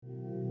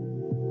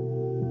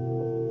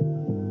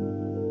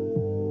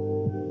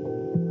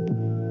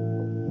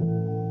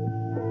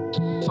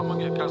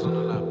Gaz on the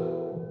lap.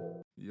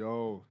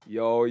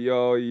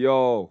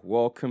 Yo.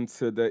 Welcome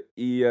to the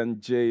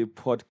E&J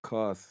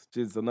podcast.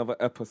 Just another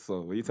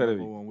episode. What are you telling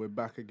me? We're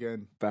back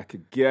again. Back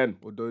again.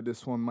 Although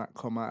this one might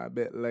come out a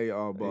bit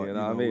later, but You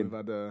know what I mean? we've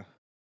had a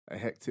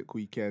hectic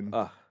weekend.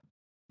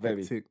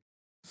 Very. Hectic.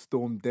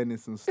 Storm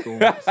Dennis and Storm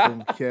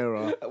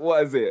Kiera.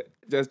 What is it?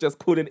 Just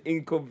causing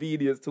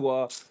inconvenience to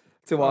our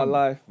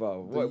life,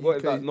 bro. What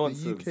is that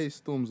nonsense? The UK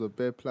storms are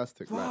bare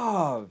plastic.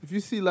 Wow. If you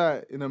see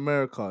like in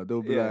America,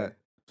 they'll be like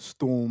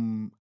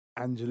Storm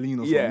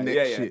Angelina or some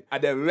Yeah. shit.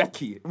 And then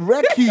Recce.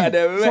 And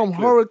then some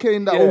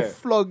hurricane that will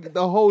flog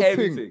the whole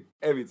thing.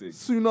 Everything.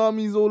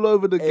 Tsunamis all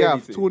over the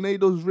gaff.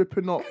 Tornadoes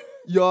ripping up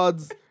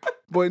yards.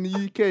 But in the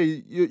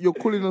UK, you're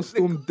calling a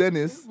Storm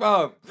Dennis.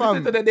 Fam,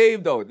 listen to the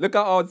name though. Look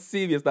at how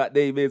serious that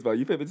name is, man.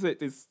 You think we take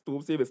this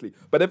storm seriously.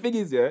 But the thing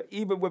is,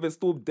 even with a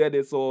Storm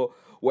Dennis or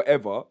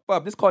whatever,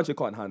 fam, this country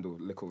can't handle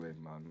little rain,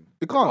 man.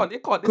 It can't.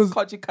 This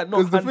country cannot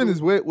handle. Because the thing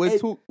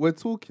is, we're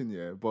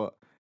talking, but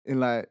in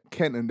like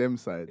Kent and them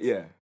sides.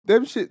 Yeah.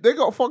 Them shit, they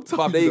got fucked up.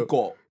 But they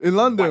got in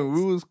London,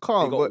 wiped. we was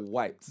calm. They got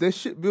wiped. There's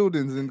shit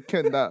buildings in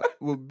Kent that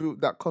were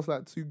built that cost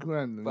like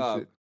 $2,000 and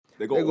shit.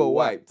 They got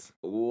wiped.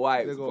 They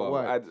got bro.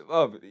 wiped.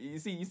 And, you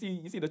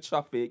see the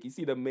traffic, you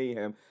see the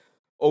mayhem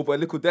over a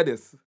little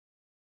Dennis.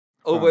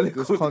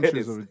 This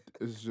country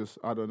is just,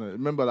 I don't know.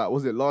 Remember that,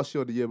 was it last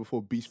year or the year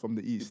before, Beast from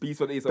the East? Beast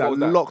from the East. That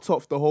locked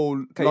off the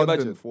whole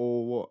London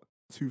for what,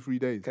 2-3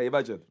 days? Can you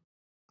imagine?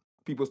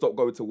 People stopped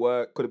going to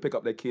work, couldn't pick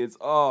up their kids.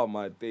 Oh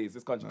my days,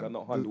 this country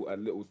cannot handle a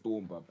little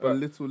storm, bro. A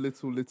little. We're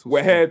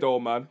storm. here though,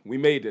 man. We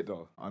made it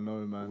though. I know,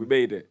 man. We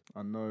made it.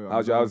 I know.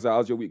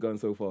 How's your week going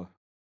so far?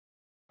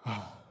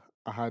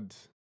 I had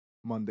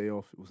Monday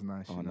off. It was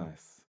nice. Oh,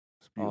 nice.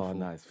 It's beautiful. Oh,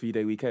 nice.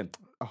 3-day weekend.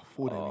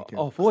 4-day weekend.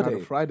 Oh, 4 I had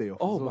day. a Friday off.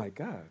 Oh as well. my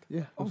God.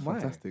 Yeah. Oh my.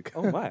 Fantastic.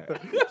 Oh my.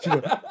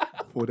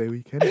 4-day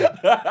weekend.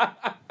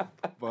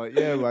 But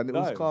yeah, man, it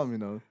was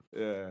calm,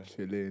 Yeah.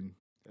 Chilling.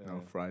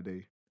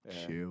 Friday.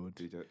 Yeah. Chilled.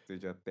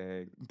 Did your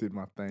thing. Did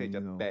my thing. Did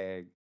your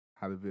thing.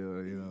 Had a bit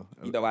of, You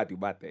know I do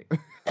my thing.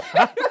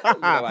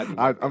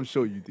 I'm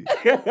sure you did.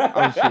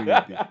 I'm sure you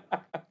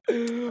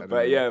did.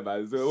 But yeah,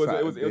 man. So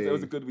it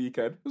was a good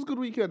weekend. It was a good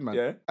weekend, man.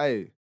 Yeah.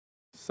 Hey,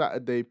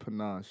 Saturday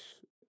panache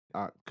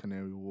at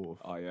Canary Wharf.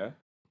 Oh yeah.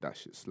 That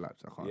shit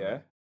slaps. I can't. Yeah.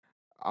 lie.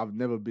 I've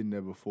never been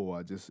there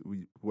before.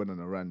 We went on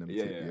a random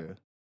Yeah, trip. yeah. Yeah.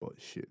 But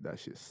shit, that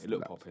shit slapped. It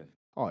looked popping.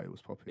 Oh, it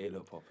was popping. It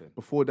looked popping.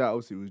 Before that,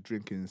 obviously, it was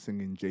drinking and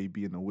singing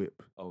JB in the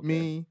whip. Okay.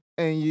 Me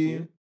and you.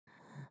 Yeah.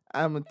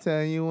 I'ma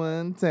tell you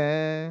one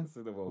time. This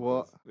is the vocals.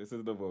 What? This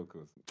is the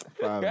vocals.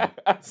 Fam,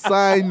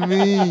 sign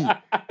me.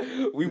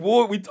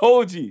 We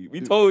told you. We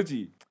told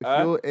you. If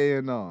you're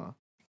A&R,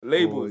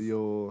 Labels. or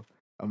you're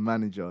a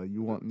manager,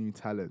 you want new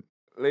talent.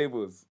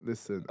 Labels.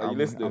 Listen, Are you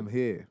listening? I'm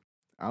here.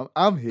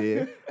 I'm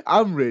here.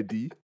 I'm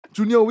ready.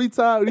 Junior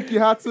Wita, Ricky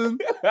Hatton.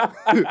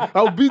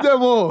 I'll beat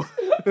them all.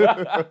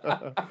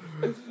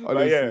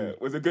 But yeah,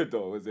 was it good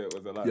though? Was it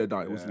like? Yeah, no,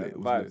 it was lit. It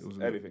was vibes, lit. It was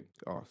lit. everything.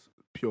 Oh,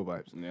 pure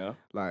vibes. Yeah.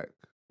 Like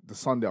the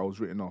Sunday, I was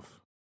written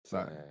off.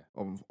 Like,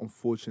 Yeah.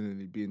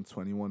 unfortunately, being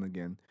 21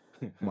 again,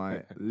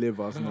 my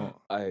liver's not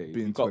Aye,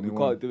 being we 21.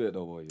 can't do it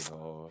no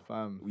more,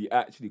 Fam. We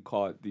actually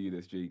can't do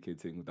this drinking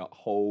thing that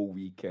whole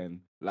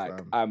weekend. Like,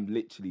 Fam. I'm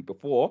literally,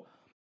 before,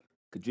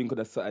 could drink on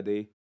a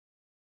Saturday,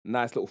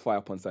 nice little fire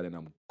up on Saturday,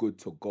 and I'm good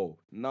to go.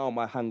 Now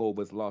my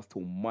hangovers last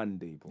till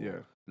Monday, bro. Yeah.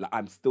 Like,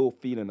 I'm still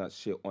feeling that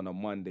shit on a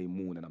Monday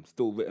morning. I'm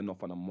still written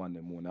off on a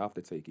Monday morning. I have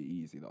to take it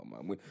easy, though,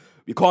 man.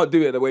 We can't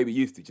do it the way we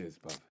used to,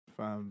 just, bro.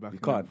 Fam, back You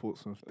in can't.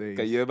 Portsmouth days.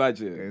 Can you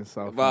imagine? Getting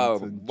Southampton Wow,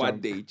 drunk.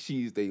 Monday,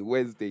 Tuesday,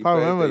 Wednesday, Can't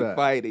remember Thursday, that.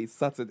 Friday,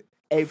 Saturday,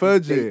 every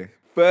Third day. year.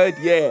 Third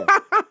year.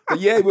 The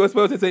year we were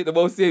supposed to take the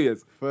most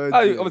serious. Third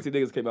I mean, year. obviously,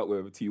 niggas came out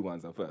with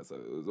 2-1s at first, so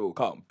it was all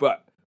calm.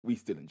 But we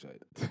still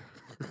enjoyed it.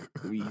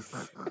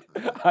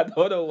 I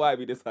don't know why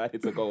we decided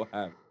to go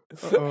ham.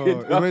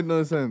 It made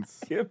no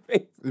sense. It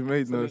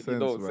made no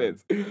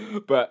sense,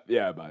 man. But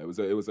yeah, man, it was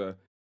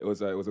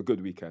a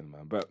good weekend,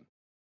 man. But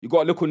you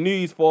got a little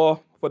news for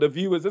the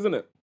viewers, isn't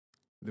it?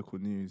 Little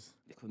news.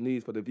 Little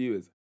news for the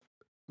viewers.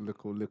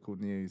 Little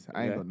news.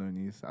 I ain't Yeah. got no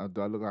news.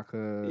 Do I look like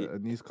a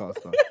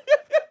newscaster?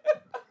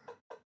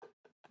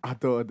 I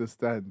don't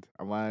understand.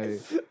 Am I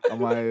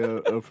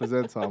a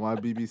presenter? Am I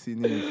BBC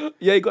News?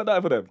 Yeah, you got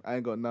that for them. I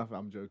ain't got nothing.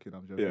 I'm joking.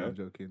 Yeah. I'm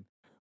joking.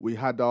 We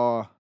had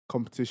our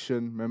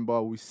competition.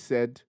 Remember, we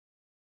said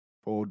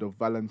for the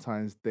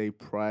Valentine's Day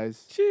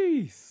prize,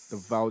 Jeez. the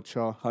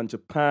voucher,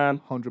 £100.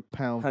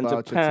 £100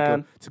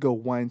 voucher to go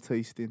wine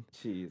tasting.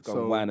 Jeez, got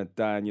So, wine and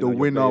dine. The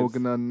winner we're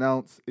gonna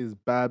announce is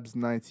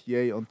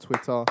Babs98 on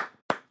Twitter.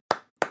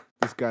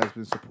 This guy's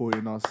been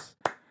supporting us.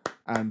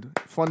 And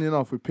funny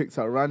enough, we picked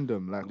at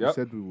random, like we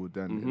said we would,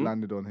 and it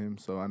landed on him.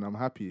 And I'm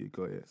happy he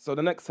got it. So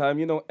the next time,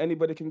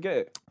 anybody can get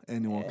it.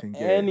 Anyone can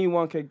get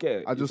Anyone can get it.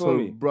 it. I just feel hope,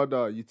 me?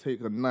 brother, you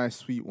take a nice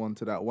sweet one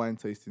to that wine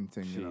tasting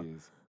thing,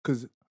 Jeez.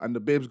 And the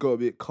babes got a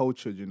bit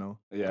cultured, you know.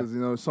 Yeah. Because, you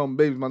know, some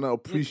babes might not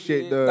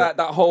appreciate the... that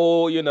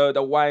whole, you know,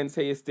 the wine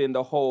tasting,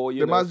 the whole,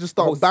 They might just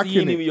start the whole backing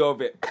it. scenery of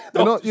it.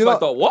 You know,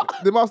 start what?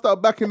 They might start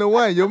backing the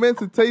wine. You're meant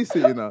to taste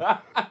it, you know.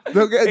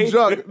 They'll get Taste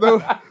drunk. They'll...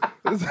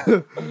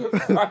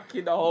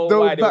 Cracking the whole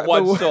Don't wine in back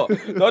one the shot.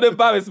 Don't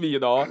embarrass me, you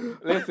know.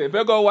 Listen, if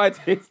you're going wine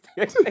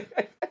tasting,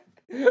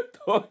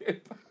 don't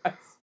embarrass me.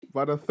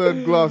 By the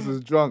third glass is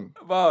drunk.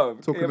 Mom,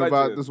 Talking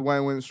about this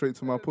wine went straight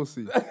to my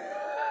pussy.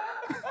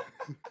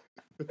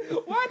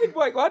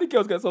 Why did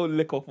girls get so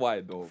lick off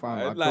wine though? Fam,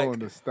 man? I Like, don't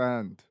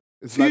understand.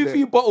 It's two, like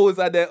three bottles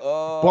and then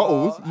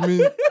bottles? You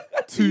mean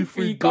two,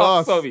 three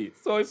cups, glass?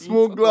 sorry,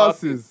 Small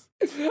glasses.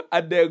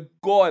 And they're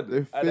gone.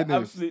 They're and they're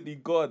finished. absolutely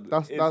gone.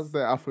 That's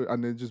their Afro,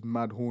 and they're just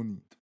mad horny.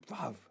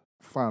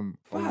 Fam.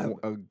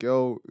 A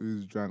girl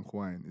who's drank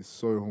wine is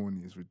so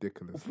horny, it's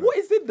ridiculous. What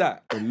is in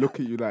that? They look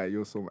at you like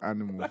you're some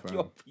animal, Like fam.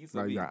 you're a piece of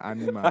Like meat. you're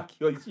an animal. Like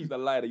she's the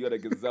lion and you're the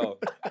gazelle.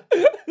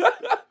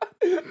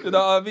 You know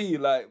what I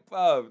mean? Like,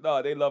 fam,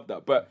 no, they love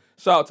that. But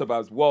shout out to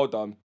Babs, well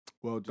done.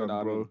 Well done, know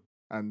what I bro. mean?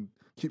 And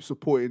keep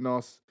supporting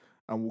us,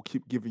 and we'll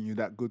keep giving you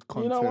that good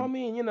content. You know what I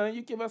mean? You know,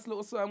 you give us a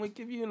little something, we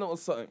give you a little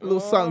something. A little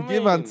something,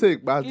 give and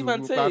take. Give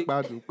and take.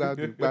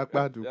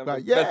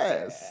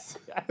 Yes.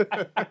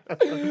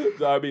 You know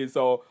what I mean?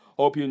 So,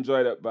 hope you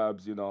enjoyed it,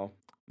 Babs, you know.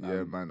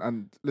 Yeah, man.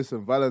 And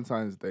listen,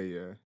 Valentine's Day,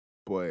 yeah,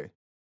 boy,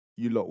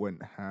 you lot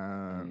went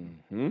ham.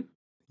 Mm-hmm.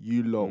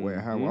 You lot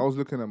went ham. I was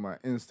looking at my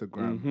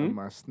Instagram and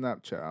my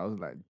Snapchat. I was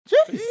like,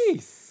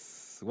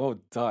 Jeez. Well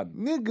done.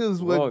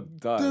 Niggas were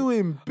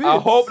doing bits. I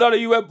hope none of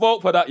you went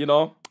vote for that, you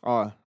know.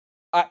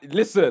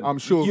 Listen, I'm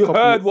sure you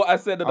heard what I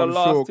said in the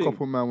last I'm sure thing. a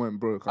couple man went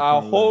broke.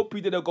 I hope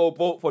you didn't go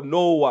vote for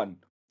no one.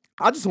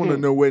 I just want to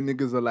know where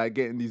niggas are like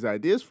getting these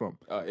ideas from.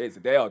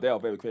 They are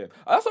very clear.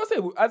 That's what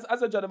I say.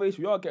 As a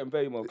generation, we are getting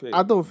very more clear.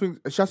 I don't think.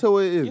 Shall I say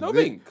what it is? You don't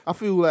think? I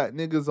feel like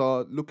niggas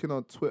are looking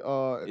on Twitter,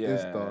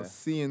 Insta,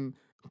 seeing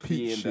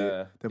peak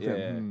shit. Then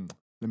think,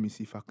 let me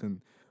see if I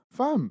can.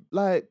 Fam,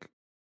 like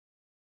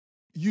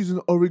using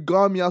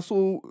origami. I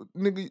saw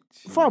nigga.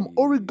 Fam,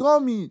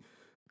 origami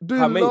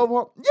doing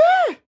love.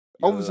 Yeah.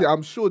 Obviously,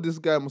 I'm sure this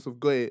guy must have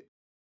got it.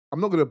 I'm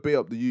not gonna bait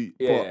up the youth,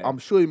 but I'm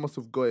sure he must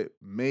have got it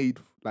made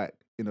like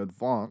in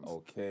advance.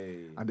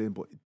 Okay. And then,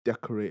 but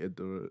decorated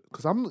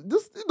because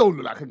he don't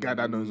look like a guy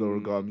that knows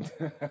origami.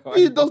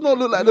 He does not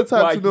look like the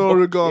type to know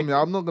origami.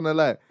 I'm not gonna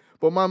lie.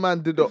 But my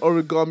man did the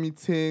origami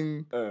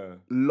thing,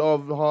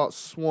 love heart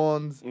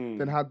swans,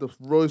 then had the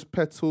rose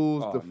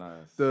petals,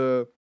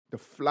 the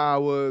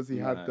flowers, he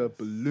had the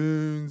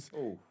balloons,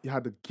 he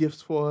had the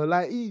gifts for her.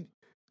 Like he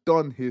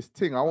done his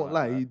thing. I won't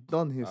lie, he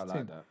done his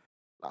thing.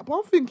 Like, but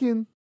I'm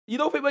thinking, you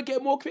don't think we're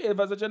getting more creative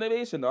as a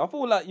generation though? I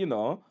feel like, you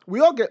know.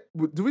 We all get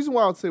the reason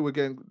why I'd say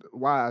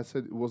why I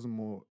said it wasn't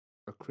more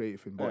a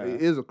creative thing, but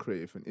it is a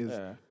creative thing, is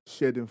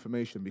shared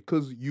information,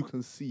 because you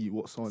can see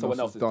what someone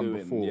else has done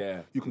before.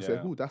 Yeah. You can say,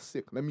 "Oh, that's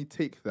sick. Let me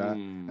take that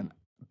and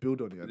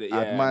build on it.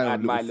 Add my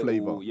own little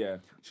flavor." Yeah.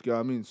 You get what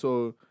I mean?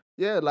 So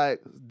yeah,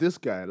 like this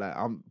guy, like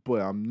I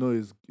know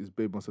his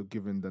babe must have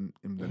given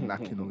him the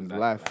knacking of his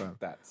life, fam.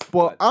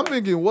 But I'm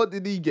thinking, what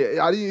did he get?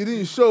 He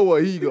didn't show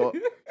what he got.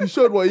 He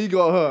showed what he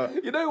got her.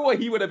 You know what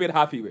he would have been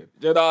happy with?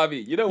 Do you know what I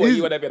mean? You know what he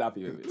would have been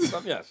happy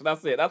with? Yeah,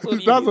 that's it. That's all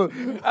he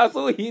needs. That's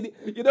all he needs.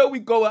 You know, we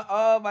go,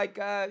 oh my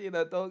God, you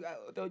know, don't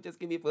just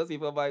give me pussy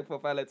for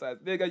Valentine's.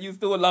 Nigga, you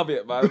still love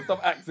it, man.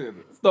 Stop acting.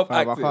 Stop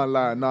acting. I can't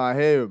lie. No, I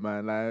hear it,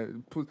 man. Like,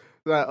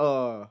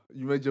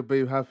 you made your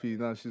babe happy.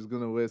 Now she's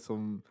going to wear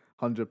some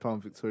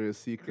 £100 Victoria's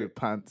Secret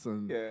pants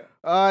and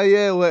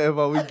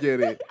whatever, we get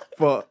it.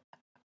 But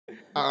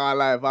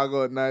like if I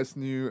got a nice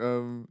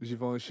new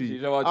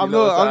Givenchy, I'm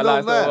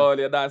not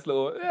mad. Nice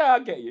little, I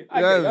get you. I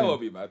get you. I won't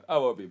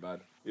be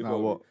mad.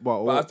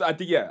 But I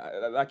think,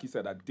 like you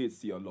said, I did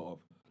see a lot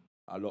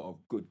of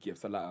good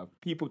gifts. A lot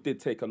of people did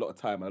take a lot of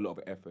time and a lot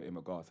of effort in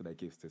regards to their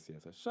gifts this year.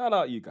 So shout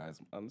out you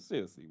guys.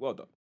 Seriously, well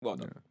done.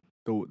 Yeah.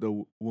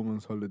 The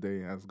woman's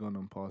holiday has gone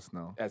and past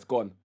now. It's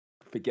gone.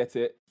 Forget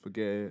it.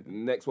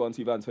 Next one,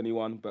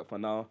 2021. But for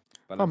now,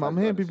 I'm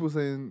hearing people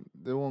saying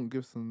they want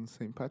gifts on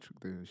St.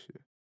 Patrick's Day and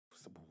shit.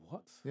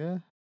 What? Yeah.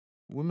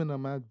 Women are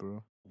mad,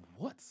 bro.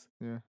 What?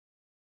 Yeah.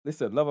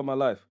 Listen, love of my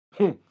life.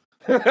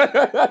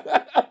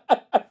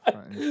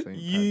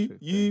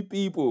 You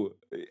people,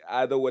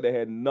 I don't want to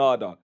hear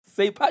nada.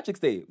 St. Patrick's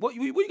Day. What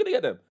you gonna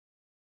get them?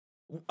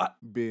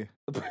 Beer.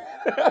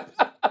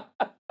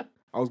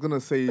 I was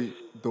gonna say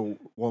the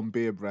one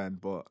beer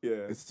brand, but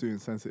it's too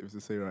insensitive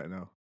to say right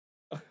now.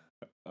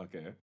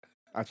 Okay.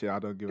 Actually, I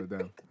don't give a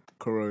damn.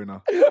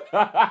 Corona.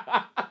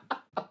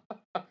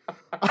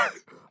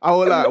 I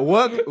would like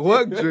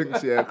work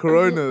drinks, yeah.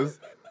 Coronas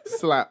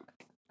slap.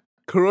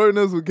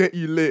 Coronas will get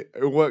you lit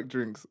in work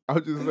drinks.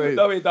 I'll just say.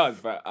 No, it does,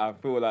 but I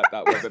feel like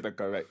that wasn't the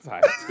correct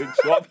time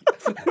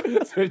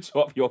to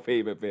drop your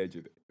favorite beer.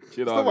 Do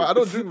you know what I mean? I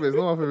don't drink beer. It's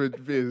not my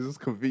favorite beer. It's just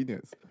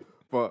convenience.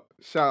 But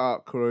shout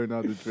out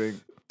Corona, the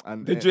drink.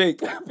 And the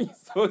drink. Be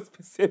so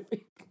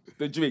specific.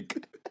 The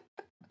drink.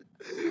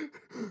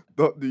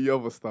 Not the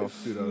other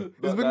stuff, you know.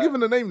 It's been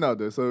given a name now,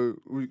 though, so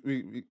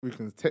we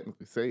can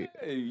technically say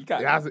it. You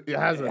can't. It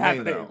has a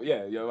name now.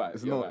 Yeah, you're right.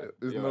 It's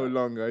no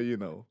longer, you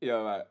know.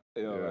 You're right.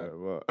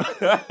 But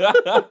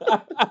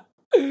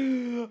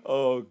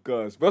oh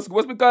gosh, what's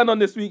been going on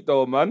this week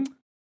though, man?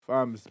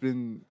 Fam, it's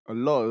been a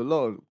lot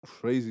of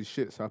crazy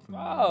shit's happened.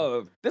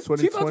 Oh, this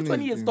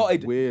 2020 has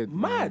started weird,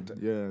 mad. Man.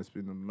 Yeah, it's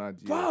been a mad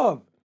year.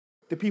 Bruv,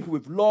 the people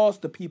we've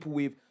lost, the people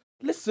we've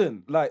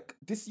listen, like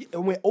this year,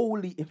 and we're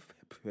only in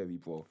February,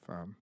 bro.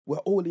 Fam,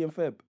 we're only in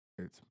Feb.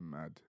 It's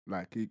mad.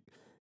 Like it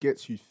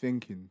gets you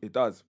thinking. It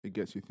does. It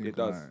gets you thinking. It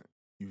does. Like,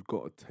 you've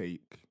got to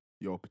take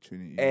your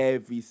opportunity.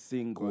 Every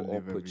single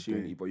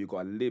opportunity, but you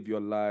got to live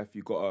your life.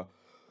 You got to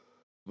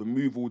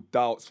remove all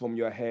doubts from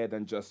your head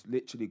and just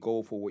literally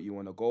go for what you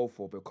want to go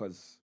for,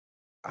 because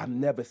I've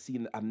never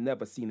seen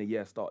a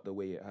year start the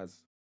way it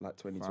has, like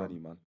 2020,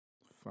 man.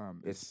 Fam,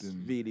 it's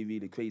really,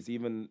 really crazy.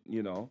 Even,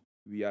 you know,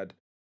 we had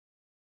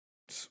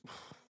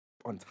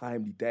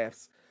untimely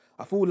deaths.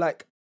 I feel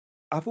like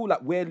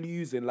we're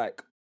losing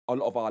like a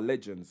lot of our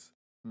legends,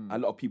 a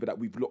lot of people that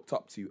we've looked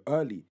up to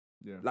early.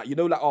 Yeah. Like, you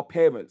know, like our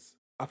parents.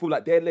 I feel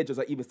like their legends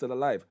are even still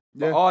alive.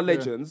 But our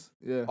legends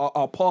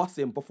are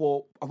passing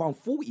before around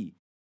 40.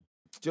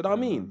 Do you know what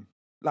I mean?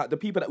 Like the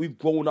people that we've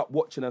grown up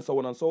watching and so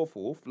on and so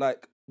forth,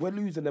 like we're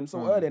losing them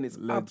so early, and it's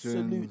legends,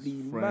 absolutely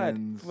mad.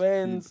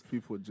 Friends.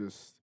 People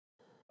just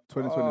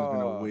 2020 has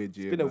been a weird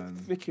year. It's been a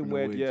freaking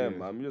weird year,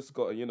 man. We just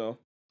gotta, you know.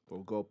 But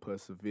we've got to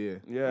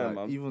persevere. Yeah, like,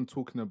 man. Even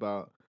talking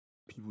about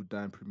people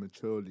dying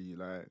prematurely,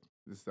 like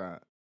this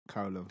that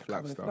Caroline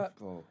Flack stuff. Flack,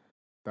 bro.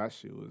 That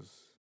shit was.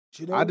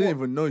 Do you know I didn't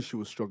even know she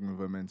was struggling with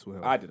her mental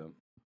health. I didn't.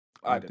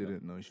 I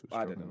didn't know she was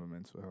struggling with her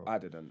mental health. I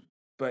didn't.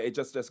 But it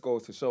just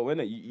goes to show,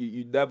 innit?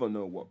 You never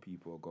know what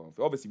people are going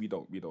through. Obviously, we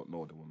don't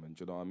know the woman.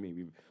 Do you know what I mean?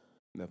 We've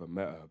never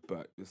met her,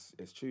 but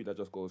it's true. That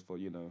just goes for,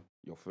 you know,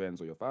 your friends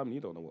or your family. You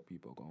don't know what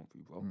people are going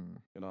through, bro.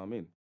 You know what I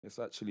mean? It's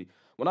actually,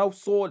 when I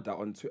saw that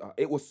on Twitter,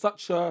 it was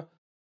such a.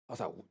 I was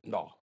like,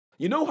 no.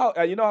 You know how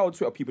on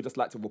Twitter people just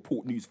like to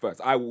report news first.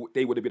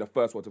 They would have been the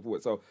first one to report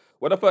it. So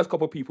when the first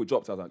couple of people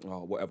dropped, I was like,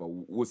 oh, whatever,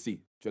 we'll see.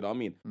 Do you know what I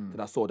mean? Then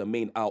I saw the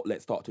main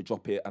outlet start to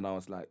drop it, and I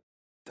was like,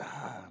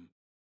 damn.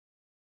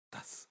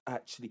 That's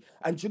actually,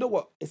 and do you know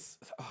what? It's,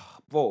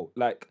 bro,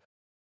 like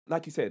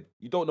you said,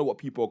 you don't know what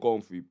people are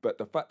going through, but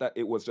the fact that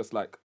it was just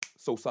like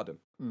so sudden,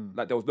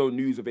 like there was no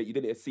news of it, you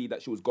didn't see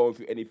that she was going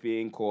through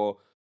anything, or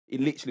it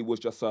literally was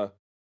just a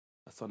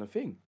sudden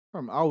thing.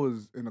 I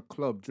was in a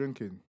club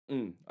drinking,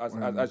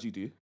 as you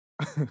do,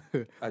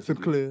 to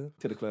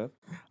the club.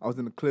 I was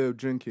in a club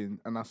drinking,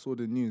 and I saw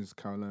the news: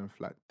 Caroline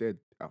Flack dead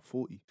at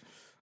 40.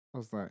 I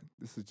was like,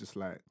 this is just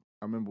like.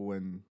 I remember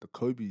when the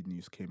Kobe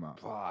news came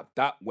out.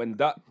 When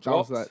that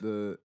dropped. That was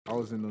like I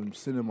was in the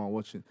cinema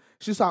watching.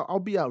 She's like, I'll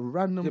be at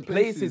random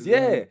places.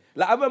 Yeah.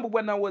 Like I remember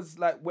when I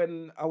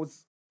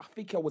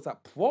think I was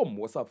at prom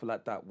or something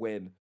like that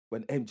when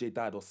MJ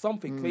died or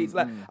something crazy.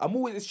 Like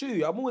it's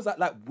true. I'm always at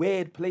like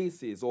weird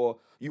places, or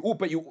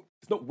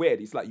it's not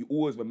weird. It's like you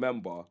always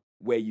remember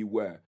where you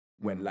were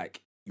when like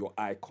your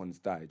icons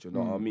died. You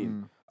know what I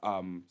mean?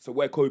 So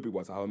where Kobe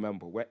was, I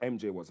remember. Where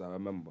MJ was, I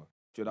remember.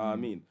 Do you know what I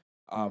mean?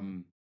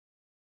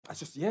 That's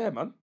just,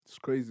 man. It's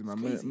crazy,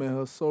 man. May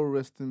her soul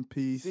rest in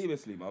peace.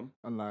 Seriously, man.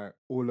 And like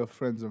all her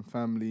friends and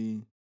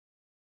family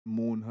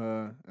mourn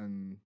her,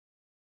 and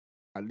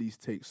at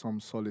least take some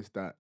solace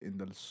that in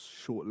the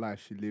short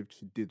life she lived,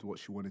 she did what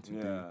she wanted to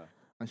do.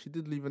 And she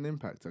did leave an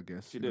impact, I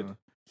guess. She did.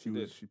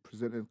 She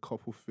presented a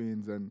couple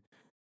things, and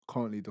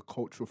currently the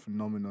cultural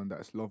phenomenon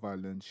that's Love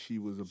Island, she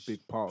was a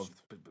big part of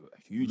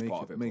a huge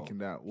part of it, making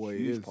that what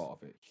it is.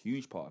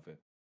 Huge part of it.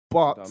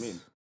 But you know what I mean?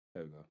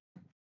 There we go.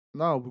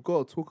 No, we've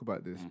got to talk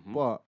about this,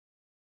 but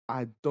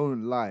I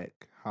don't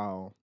like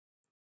how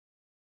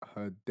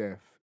her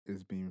death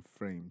is being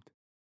framed.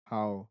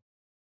 How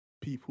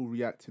people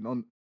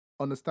reacting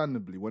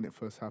understandably when it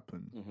first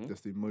happened,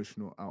 just the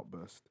emotional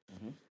outburst,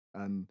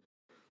 and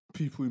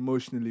people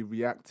emotionally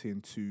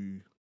reacting to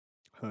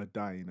her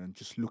dying and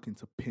just looking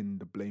to pin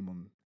the blame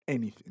on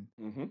anything,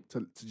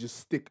 to just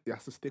stick. It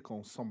has to stick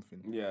on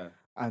something. Yeah.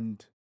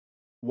 And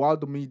while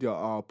the media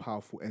are a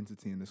powerful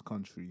entity in this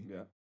country,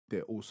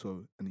 they're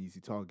also an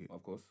easy target.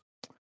 Of course.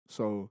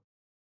 So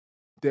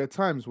there are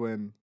times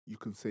when you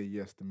can say,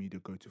 yes, the media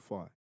go too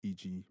far,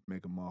 e.g.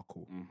 Meghan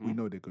Markle. We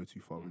know they go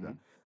too far with that.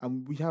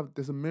 And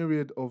there's a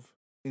myriad of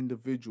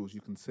individuals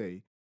you can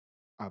say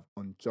have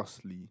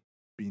unjustly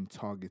been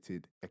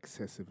targeted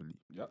excessively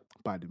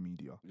by the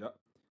media.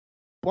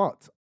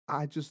 But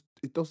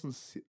it doesn't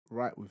sit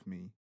right with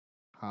me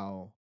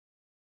how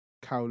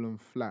Caroline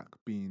Flack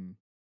being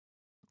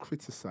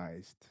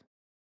criticised,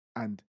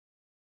 and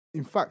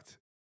in fact,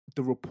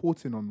 the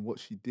reporting on what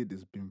she did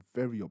has been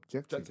very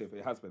objective.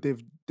 It has been.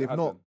 They've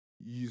not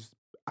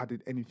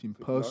added anything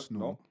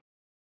personal. No.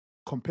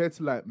 Compared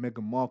to like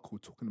Meghan Markle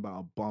talking about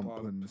a bump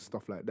and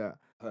stuff like that.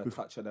 Her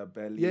touching her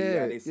belly.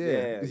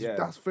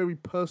 That's very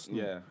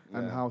personal. Yeah.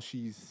 And how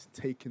she's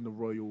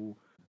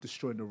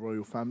destroying the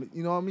royal family.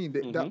 You know what I mean?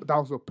 That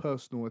was a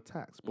personal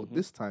attack. But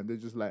this time they're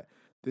just like,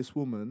 this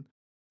woman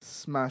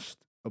smashed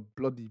a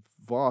bloody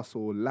vase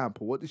or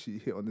lamp, or what did she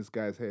hit on this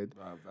guy's head?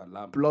 A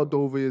lamp, blood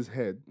over his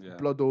head,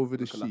 blood over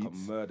the Looking like a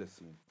sheets. murder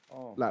scene.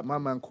 Oh, like my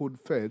man called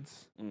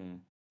feds. Mm.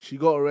 She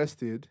got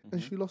arrested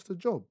and she lost her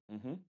job.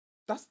 Mm-hmm.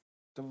 That's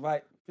the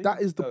right thing. That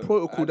is the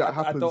protocol that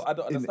happens. I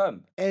don't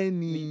understand.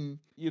 Any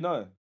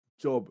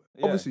job.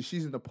 Yeah. Obviously,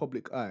 she's in the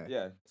public eye.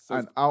 Yeah. So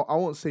and I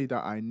won't say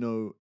that I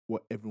know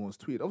what everyone's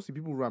tweeted. Obviously,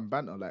 people ran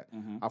banter. Like,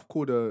 I've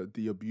called her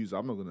the abuser.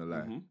 I'm not going to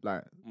lie.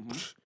 Like,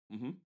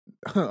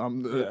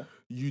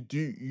 you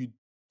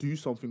do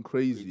something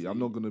crazy. I'm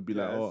not going to be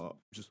like,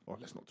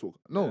 let's not talk.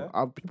 No,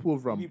 people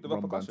have run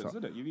banter.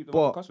 You reap the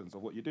repercussions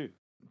of what you do.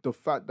 The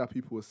fact that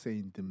people were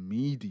saying the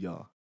media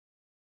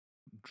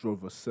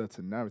drove a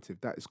certain narrative,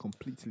 that is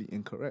completely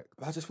incorrect.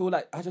 I just feel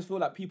like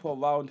people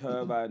around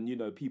her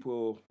and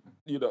people,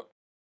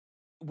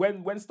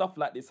 when stuff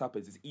like this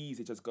happens, it's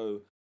easy to just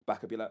go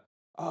back and be like,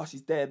 oh,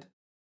 she's dead,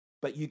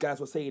 but you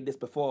guys were saying this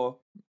before.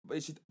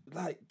 But she's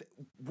like,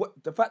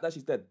 what? The fact that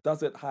she's dead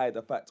doesn't hide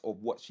the fact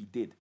of what she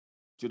did.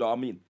 Do you know what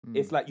I mean?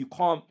 It's like we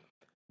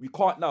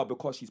can't now,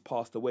 because she's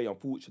passed away,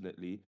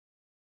 unfortunately,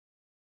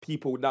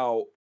 people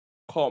now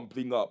can't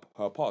bring up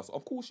her past.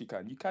 Of course you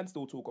can. You can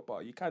still talk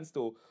about it. You can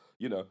still,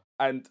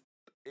 and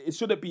it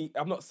shouldn't be,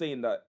 I'm not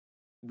saying that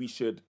we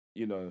should,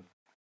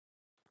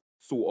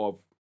 sort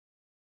of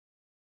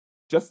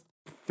just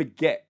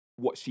forget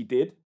what she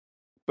did,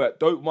 but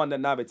don't run the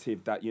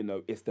narrative that,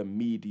 it's the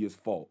media's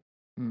fault.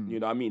 You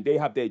know what I mean? They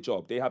have their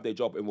job. They have their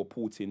job in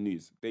reporting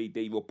news.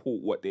 They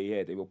report what they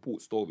hear. They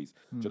report stories.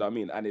 Do you know what I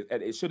mean? And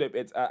it shouldn't.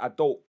 I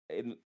don't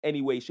in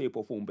any way, shape,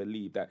 or form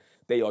believe that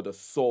they are the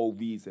sole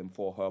reason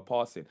for her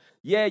passing.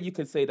 Yeah, you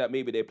can say that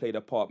maybe they played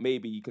a part.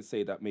 Maybe you could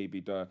say that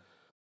maybe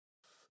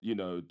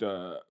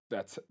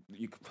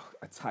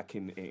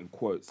attacking in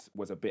quotes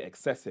was a bit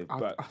excessive.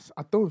 But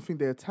I don't think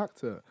they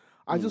attacked her.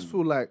 I just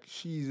feel like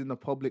she's in the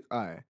public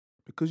eye.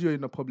 Because you're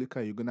in the public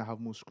eye, you're gonna have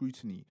more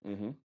scrutiny.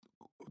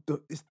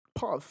 It's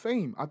part of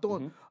fame. I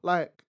don't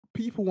like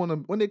people want to,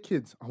 when they're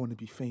kids, I want to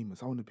be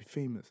famous.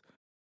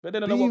 But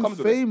then being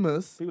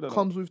famous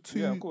comes with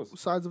two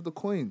sides of the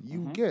coin.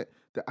 You get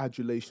the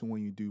adulation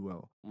when you do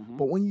well,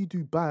 but when you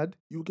do bad,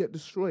 you'll get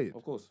destroyed.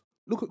 Of course.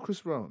 Look at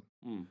Chris Brown.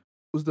 It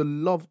was the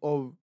love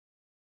of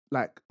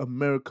like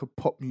America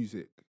pop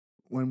music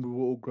when we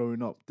were all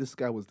growing up. This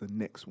guy was the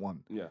next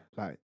one. Yeah.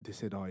 Like they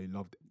said, he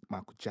loved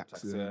Michael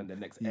Jackson. The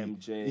next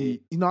MJ.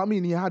 You know what I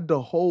mean? He had the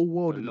whole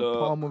world in the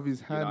palm of his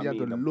hand. He had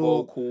the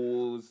look.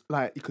 Vocals.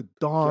 Like, he could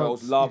dance.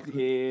 Girls loved him.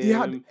 He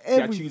had everything.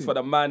 He had tunes for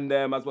the man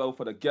them as well,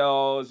 for the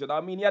girls. You know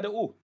what I mean? He had it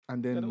all.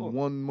 And then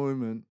one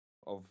moment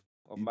of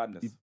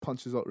madness. He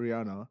punches up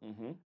Rihanna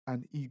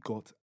and he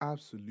got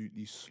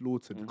absolutely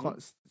slaughtered.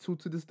 Still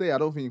to this day, I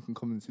don't think he can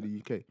come into the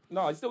UK.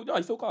 No, he still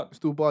can't.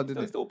 Still bad,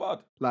 isn't it? Still bad.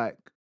 Like,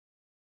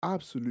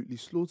 absolutely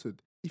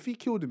slaughtered. If he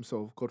killed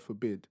himself, God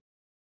forbid,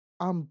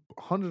 I'm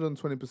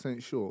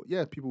 120% sure.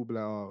 Yeah, people will be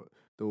like,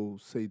 they'll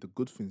say the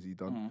good things he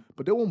done,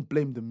 but they won't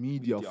blame the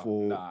media.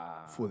 for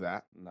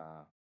that.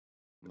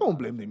 They won't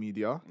blame the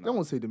media. They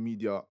won't say the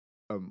media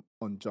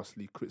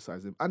unjustly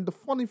criticize him. And the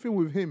funny thing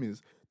with him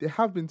is, there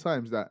have been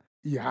times that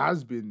he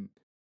has been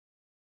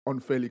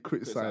unfairly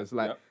criticized.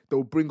 Like,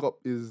 they'll bring up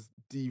his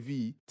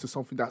DV to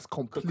something that's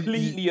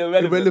completely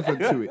irrelevant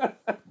to it.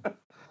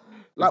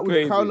 Like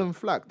with Kyle and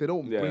Flack, they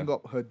don't bring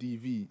up her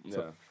DV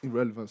to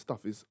irrelevant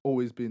stuff. It's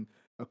always been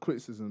a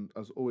criticism,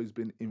 has always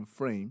been in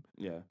frame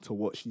to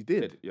what she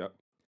did.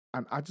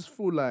 And I just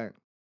feel like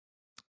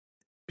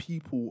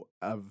people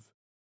have,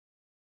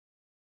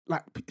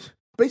 like,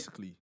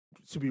 basically,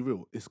 to be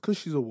real, it's because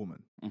she's a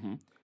woman.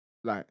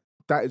 Like,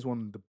 that is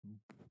one of the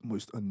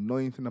most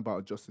annoying thing about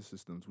our justice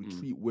systems. We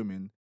treat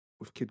women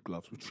with kid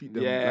gloves. We treat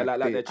them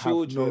like they're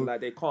children.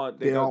 Like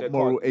they aren't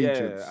moral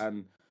agents.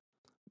 And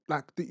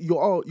like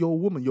you're a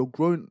woman. You're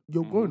grown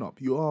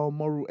up. You are a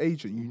moral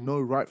agent. You know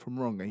right from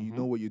wrong, and you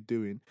know what you're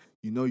doing.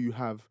 You know you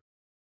have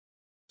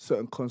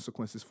certain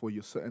consequences for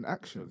your certain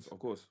actions. Of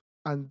course.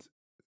 And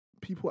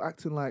people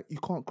acting like you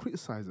can't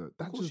criticize her.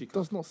 That just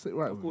does not sit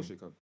right with me.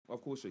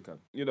 Of course she can.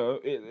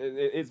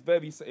 It is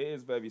very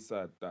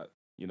sad that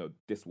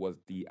this was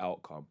the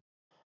outcome.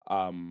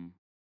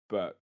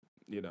 But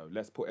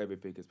let's put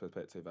everything in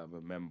perspective and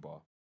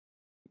remember,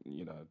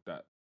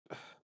 that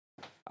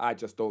I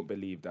just don't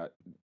believe that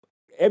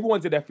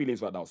everyone's in their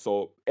feelings right now.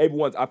 So I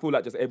feel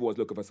like just everyone's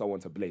looking for someone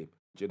to blame.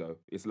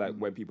 It's like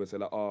when people say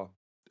like,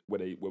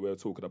 when we were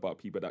talking about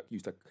people that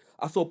used to,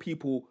 I saw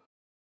people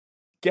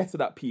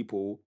getting at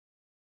people,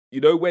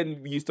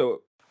 when we used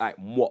to like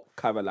mock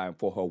Caroline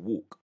for her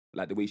walk,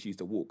 like the way she used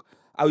to walk.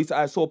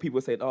 I saw people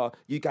saying,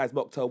 you guys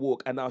mocked her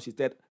walk and now she's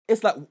dead.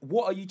 It's like,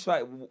 what are you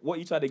trying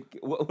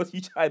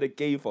to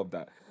gain from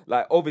that?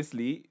 Like,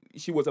 obviously,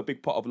 she was a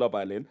big part of Love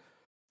Island.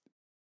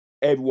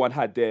 Everyone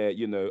had their,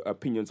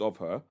 opinions of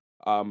her.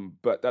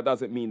 But that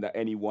doesn't mean that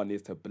anyone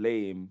is to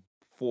blame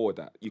for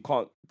that. You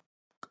can't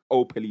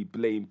openly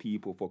blame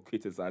people for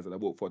criticizing her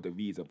walk for the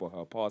reason for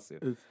her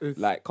passing. It's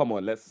like, come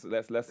on, let's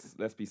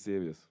be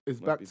serious. It's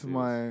back to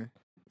my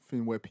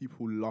thing where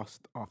people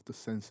lust after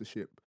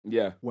censorship.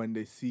 Yeah. When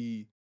they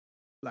see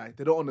like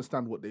they don't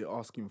understand what they're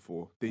asking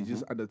for. They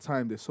just at the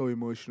time they're so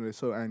emotional, they're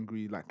so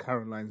angry. Like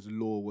Caroline's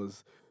Law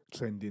was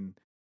trending.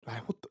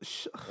 Like what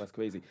the That's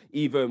crazy.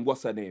 Even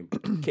what's her name,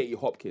 Katie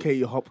Hopkins.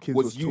 Katie Hopkins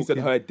was using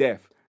her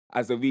death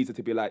as a reason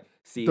to be like,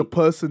 see, the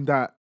person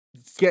that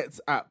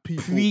gets at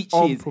people preaches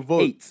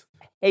unprovoked.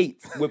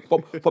 hate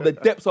from the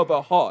depths of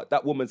her heart.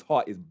 That woman's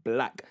heart is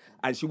black,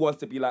 and she wants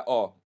to be like,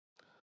 oh,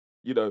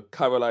 you know,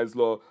 Caroline's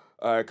Law.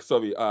 Flack's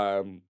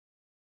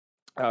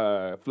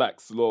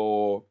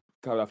Law,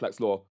 Caroline Flack's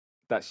Law.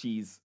 That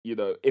she's, you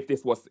know, if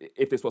this was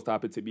to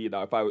happen to me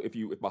now,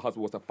 if my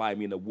husband was to find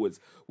me in the woods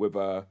with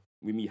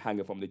me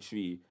hanging from the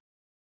tree.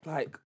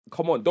 Like,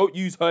 come on, don't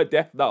use her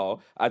death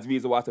now as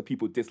reason why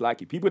people dislike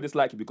you. People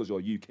dislike you because you're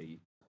UK.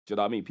 Do you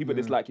know what I mean? People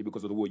dislike you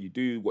because of the what you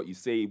do, what you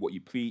say, what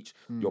you preach,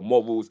 your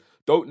morals.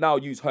 Don't now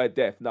use her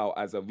death now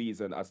as a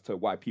reason as to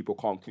why people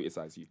can't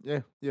criticize you.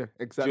 Yeah,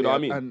 exactly. Do you know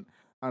what I mean?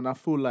 And I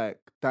feel like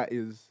that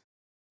is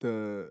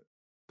the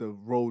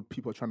road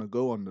people are trying to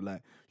go on.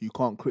 Like, you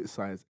can't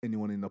criticize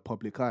anyone in the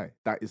public eye.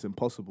 That is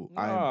impossible.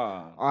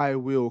 I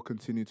will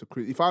continue to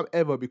criticize. If I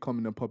ever become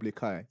in the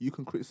public eye, you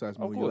can criticize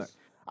me. You like.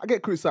 I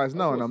get criticized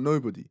now, and I'm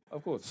nobody.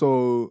 Of course.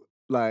 So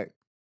like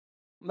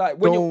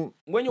when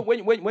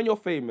you're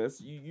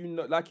famous, you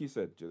know, like you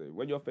said,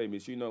 when you're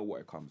famous, you know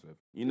what it comes with.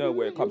 You know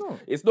where it comes.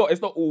 It's not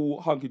all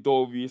hunky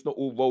dory. It's not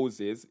all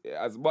roses.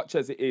 As much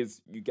as it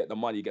is, you get the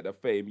money, you get the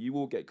fame. You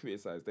will get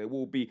criticized. There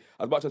will be,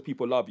 as much as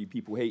people love you,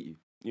 people hate you.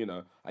 You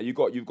know, and you've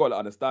got to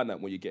understand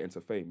that when you get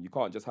into fame, you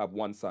can't just have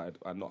one side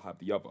and not have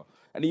the other.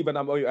 And even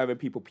I'm only having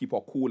people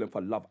are calling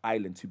for Love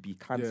Island to be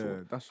cancelled.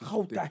 Yeah, that's just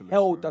how the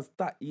hell does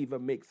that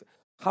even make sense?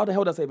 How the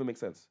hell does that even make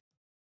sense?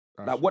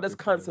 Like, what does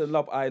cancelling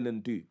Love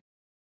Island do?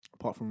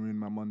 Apart from ruining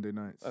my Monday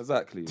nights.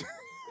 Exactly. Do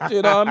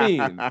you know what I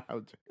mean?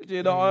 Do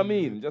you know what I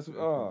mean? Just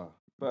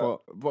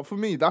but for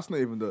me, that's not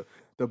even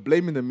the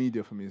blaming the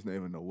media for me is not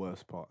even the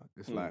worst part.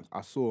 It's like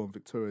I saw on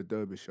Victoria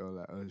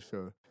Derbyshire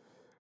show,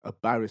 a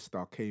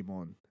barrister came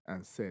on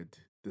and said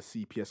the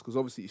CPS, because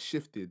obviously it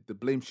shifted, the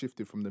blame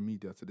shifted from the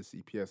media to the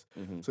CPS.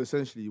 So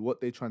essentially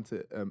what they're trying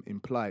to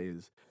imply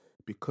is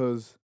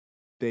because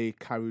they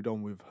carried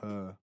on with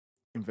her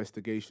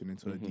investigation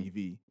into her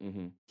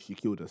DV, she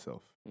killed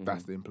herself.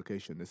 That's the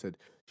implication. They said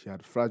she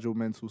had fragile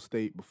mental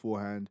state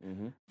beforehand,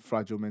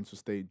 fragile mental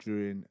state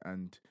during,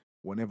 and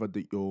whenever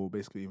you're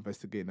basically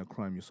investigating a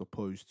crime, you're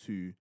supposed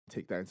to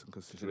take that into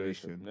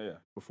consideration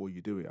before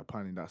you do it.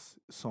 Apparently that's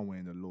somewhere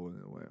in the law.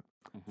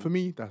 For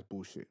me, that's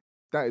bullshit.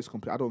 That is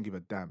complete. I don't give a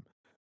damn.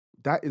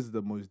 That is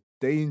the most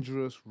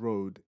dangerous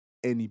road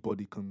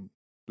anybody can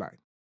like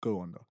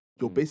go under.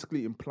 You're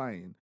basically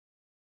implying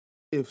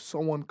if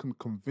someone can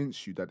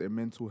convince you that their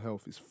mental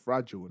health is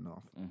fragile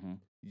enough,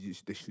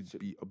 they should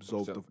be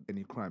absolved of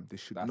any crime. They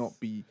should not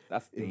be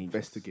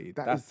investigated.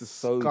 That's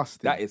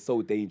disgusting. That is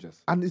so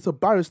dangerous. And it's a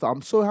barrister.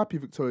 I'm so happy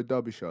Victoria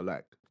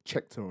Derbyshire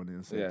checked her on it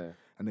and said,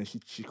 and then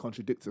she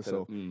contradicts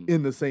herself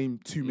in the same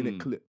 2-minute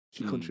clip.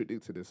 She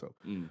contradicted herself.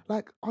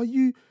 Like,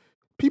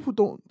 people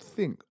don't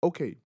think.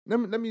 Okay,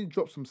 let me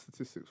drop some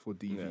statistics for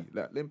DV.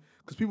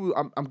 Because people,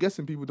 I'm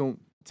guessing people don't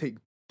take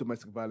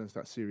domestic violence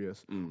that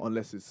serious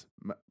unless it's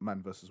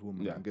man versus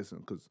woman. I'm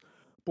guessing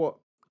but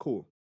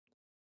cool.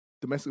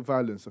 Domestic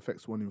violence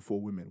affects 1 in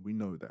 4 women. We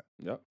know that.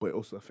 But it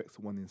also affects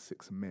 1 in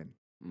 6 men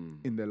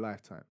in their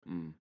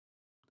lifetime.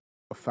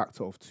 A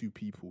factor of 2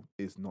 people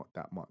is not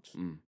that much.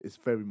 It's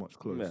very much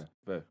close.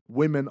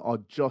 Women are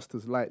just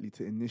as likely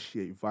to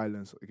initiate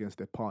violence against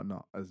their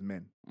partner as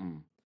men.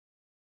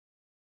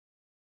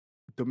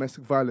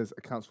 Domestic violence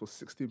accounts for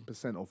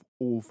 16% of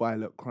all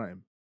violent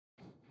crime.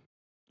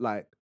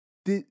 Like,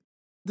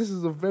 this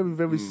is a very,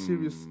 very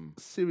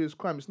serious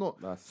crime. It's not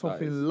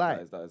something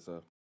light.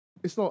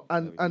 It's not,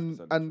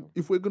 and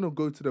if we're gonna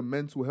go to the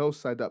mental health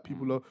side, that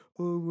people are,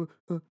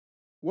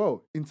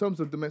 well, in terms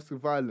of domestic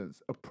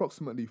violence,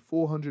 approximately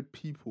 400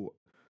 people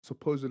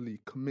supposedly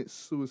commit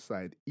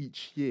suicide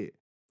each year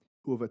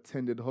who have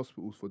attended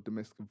hospitals for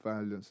domestic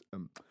violence,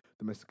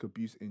 domestic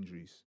abuse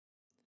injuries.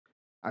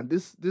 And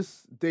this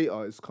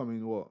data is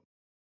coming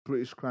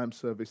British Crime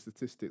Survey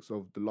statistics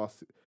of the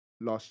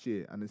last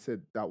year, and it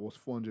said that was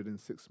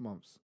 406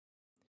 months.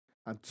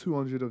 And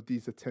 200 of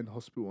these attend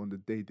hospital on the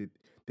day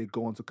they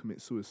go on to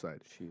commit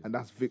suicide. Jesus. And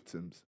that's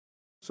victims.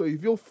 So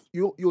if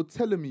you're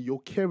telling me you're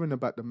caring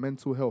about the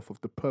mental health of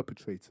the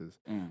perpetrators,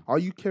 are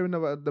you caring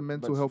about the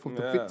mental health of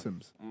the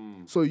victims?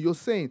 So you're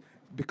saying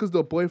because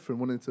the boyfriend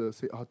wanted to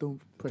say, "Oh,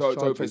 don't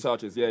press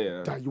charges."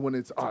 That you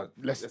wanted to,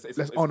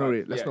 let's honor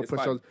it. Let's not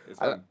press charges.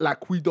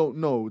 Like, we don't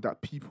know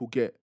that people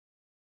get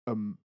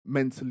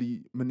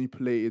mentally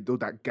manipulated, or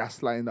that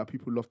gaslighting that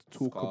people love to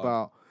talk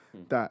about.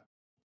 That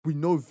we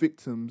know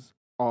victims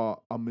are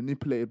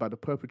manipulated by the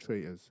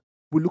perpetrators.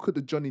 We look at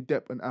the Johnny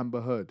Depp and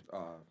Amber Heard.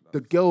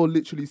 The girl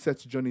literally said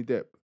to Johnny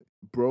Depp,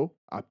 "Bro,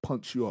 I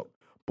punch you up,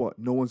 but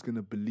no one's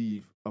gonna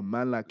believe a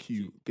man like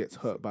you gets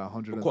hurt by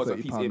 130 pounds of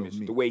his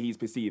image, the way he's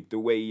perceived, the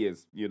way he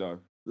is, you know."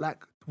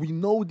 Like, we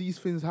know these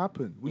things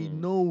happen. We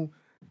know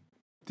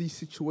these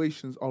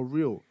situations are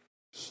real.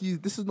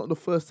 This is not the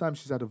first time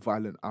she's had a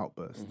violent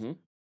outburst.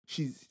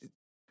 She's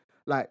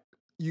like,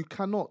 you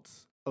cannot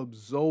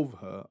absolve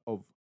her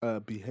of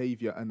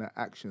behavior and her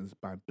actions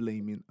by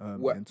blaming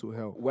mental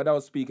health. When I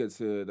was speaking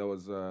to, there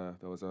was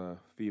a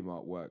female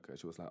at work, and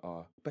she was like,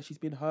 "Oh, but she's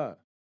been hurt.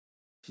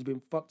 She's been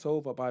fucked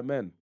over by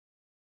men."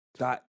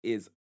 That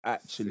is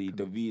actually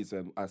the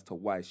reason as to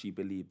why she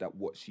believed that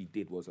what she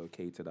did was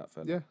okay to that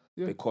fella.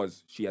 Yeah.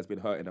 Because she has been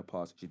hurt in the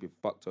past. She's been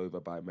fucked over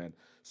by men.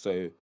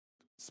 So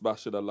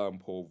smashing a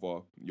lamp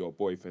over your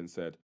boyfriend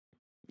said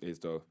is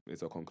the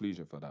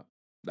conclusion for that.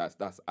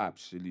 That's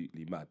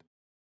absolutely mad.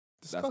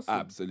 Disgusting. That's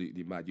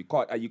absolutely mad.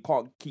 You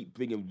can't keep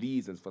bringing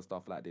reasons for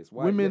stuff like this.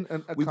 Why? Women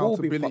and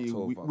accountability.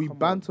 We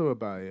banter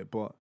about it,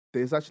 but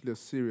there's actually a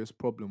serious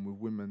problem with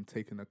women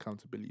taking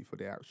accountability for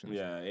their actions.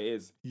 Yeah, it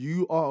is.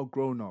 You are a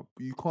grown up.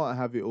 You can't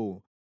have it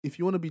all. If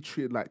you want to be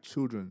treated like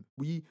children,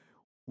 we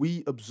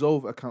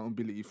absolve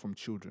accountability from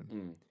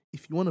children.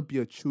 If you want to be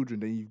a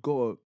children, then you've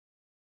got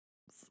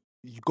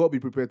to be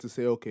prepared to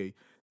say, okay,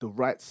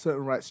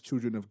 certain rights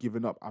children have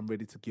given up, I'm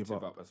ready to give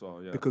up as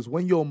well. Yeah. Because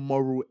when you're a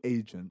moral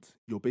agent,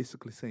 you're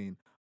basically saying,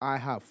 I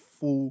have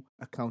full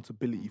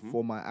accountability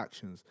for my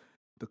actions.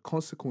 The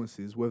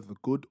consequences, whether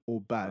good or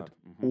bad,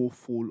 all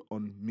fall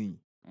on me.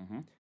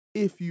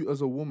 If you as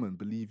a woman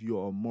believe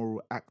you're a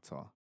moral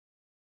actor,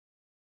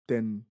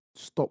 then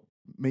stop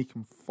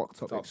making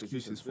fucked up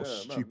excuses for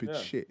stupid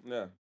shit.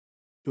 Yeah.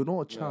 You're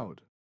not a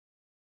child.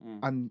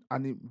 And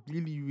it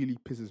really, really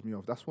pisses me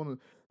off. That's one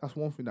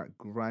thing that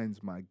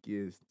grinds my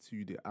gears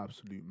to the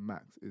absolute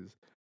max, is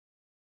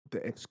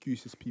the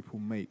excuses people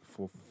make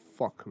for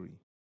fuckery.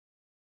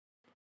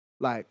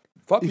 Like,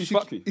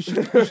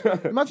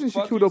 imagine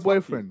she killed her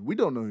boyfriend. We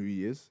don't know who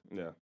he is.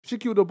 Yeah. She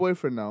killed her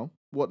boyfriend now.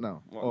 What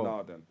now? What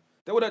now then?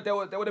 There would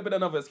have been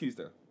another excuse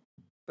there.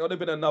 There would have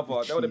been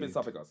another. There would have been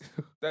something else.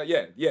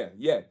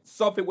 Yeah.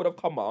 Something would have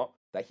come out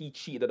that he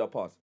cheated in the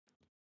past.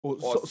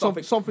 Or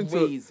something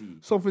crazy.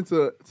 Something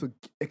to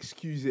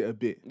excuse it a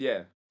bit.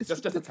 Yeah. It's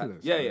just a tad.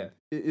 Yeah. It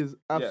is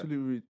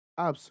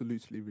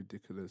absolutely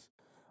ridiculous.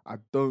 I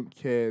don't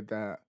care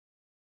that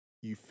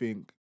you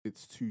think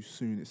it's too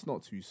soon. It's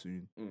not too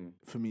soon.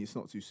 For me, it's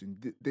not too soon.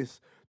 This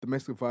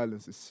domestic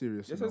violence is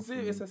serious. It's a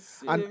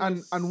serious.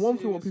 And one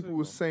thing what people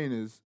were saying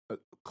is a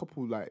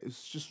couple, like,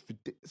 it's just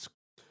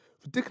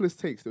ridiculous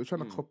takes. They were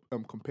trying to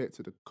compare it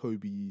to the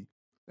Kobe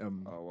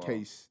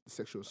case, the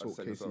sexual assault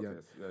case. Yeah.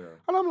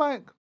 And I'm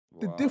like,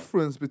 the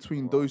difference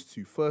between those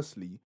two.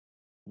 Firstly,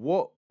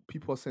 what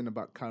people are saying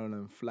about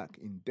Caroline Flack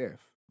in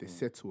death, they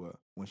said to her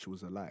when she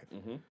was alive.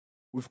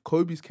 With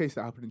Kobe's case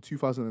that happened in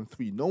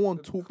 2003, no one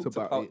talked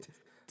about it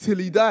till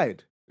he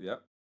died. Yeah.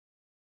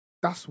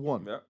 That's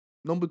one. Yeah.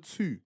 Number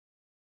two,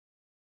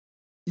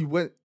 he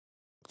went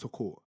to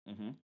court.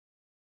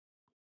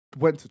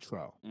 Went to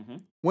trial.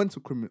 Went to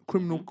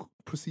criminal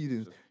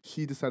proceedings.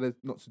 She decided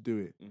not to do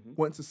it.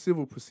 Went to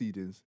civil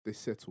proceedings. They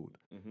settled.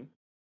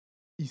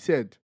 He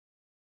said,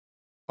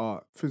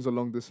 things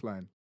along this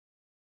line.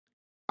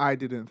 I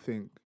didn't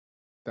think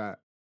that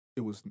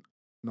it was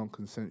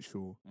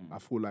non-consensual. I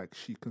feel like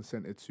she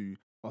consented to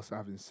us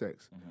having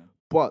sex.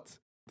 But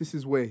this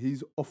is where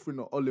he's offering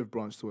an olive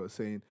branch to her,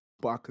 saying,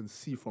 but I can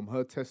see from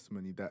her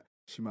testimony that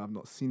she might have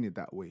not seen it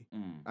that way.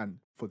 And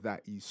for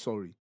that, he's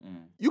sorry.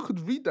 You could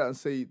read that and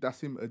say that's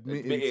him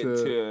admitting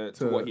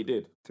to what he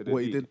did.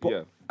 What he did.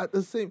 But at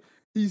the same,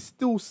 he's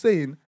still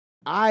saying,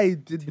 I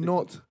did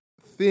not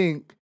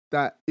think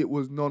that it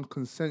was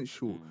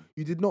non-consensual.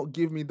 You did not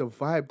give me the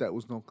vibe that it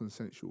was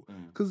non-consensual.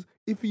 Because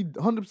if he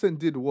 100%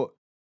 did what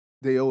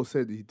they all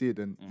said he did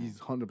and he's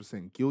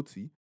 100%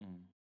 guilty,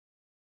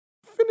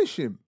 finish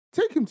him.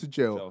 Take him to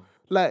jail.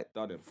 Like,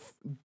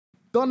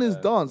 done is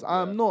done.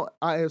 I'm not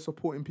out here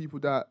supporting people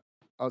that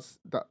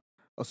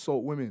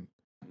assault women.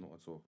 Not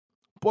at all.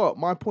 But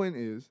my point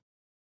is,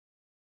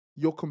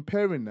 you're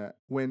comparing that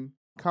when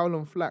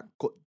Caroline Flack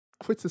got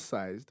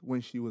criticised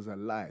when she was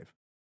alive.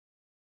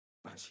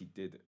 And she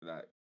did.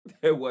 Like,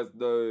 there was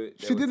no...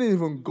 She didn't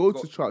even go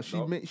to trial.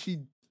 She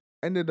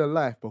ended her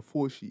life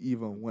before she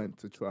even went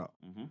to trial.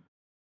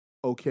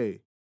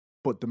 Okay.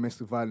 But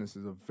domestic violence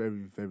is a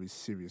very, very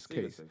serious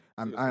case.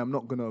 And I am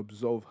not going to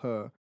absolve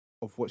her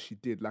of what she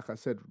did. Like I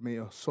said, may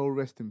her soul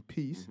rest in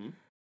peace.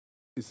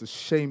 It's a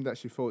shame that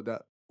she felt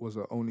that was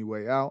her only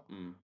way out.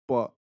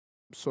 But,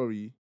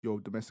 sorry, you're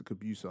a domestic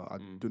abuser. I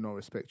do not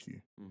respect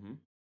you.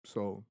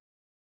 So...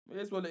 It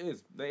is what it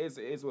is.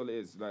 It is what it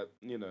is. Like,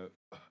 you know...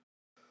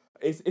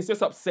 It's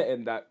just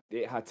upsetting that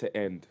it had to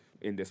end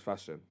in this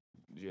fashion,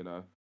 you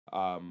know.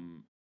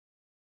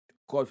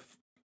 God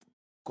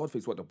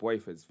thinks what the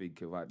boyfriend's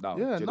thinking right now.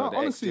 Yeah,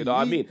 honestly, you know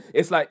what I mean?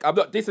 It's like I'm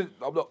not,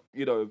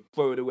 you know,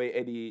 throwing away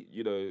any,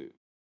 you know,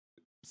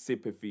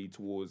 sympathy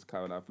towards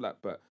Caroline Flack,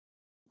 but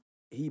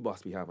he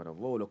must be having a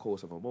roller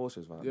coaster of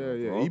emotions right now.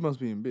 Yeah, bro. He must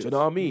be in bits. Do you know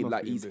what I mean?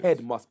 Like his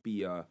head must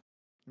be. He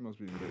must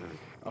be in bits.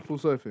 I feel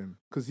sorry for him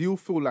because he'll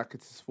feel like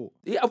it's his fault.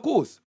 Yeah, of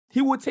course.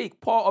 He would take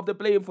part of the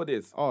blame for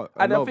this.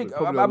 And I think,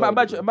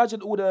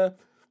 imagine all the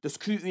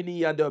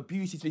scrutiny and the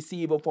abuse he's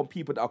receiving from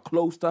people that are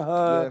close to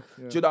her.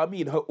 Yeah. Do you know what I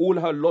mean? All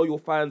her loyal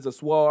fans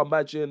as well.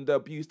 Imagine the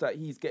abuse that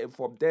he's getting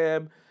from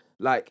them.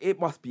 Like, it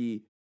must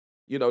be,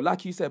 you know,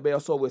 like you said, may your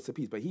soul rest in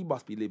peace, but he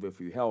must be living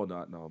through hell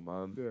now,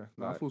 man. Yeah,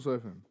 like, I feel sorry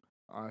for him.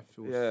 I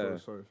feel so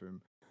sorry for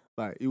him.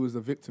 Like, he was a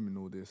victim in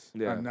all this,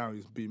 and now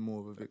he's been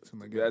more of a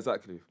victim again. Yeah,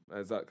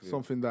 exactly.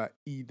 Something that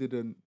he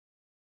didn't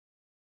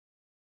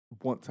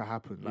want to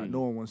happen. Like,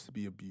 no one wants to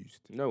be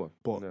abused. No one.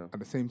 But at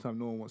the same time,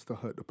 no one wants to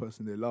hurt the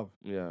person they love.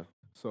 Yeah.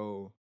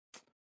 So,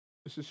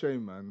 it's a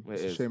shame, man.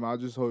 It's a shame. I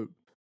just hope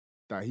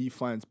that he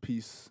finds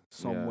peace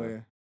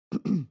somewhere.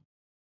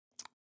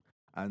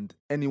 And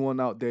anyone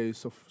out there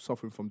is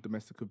suffering from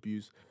domestic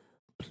abuse,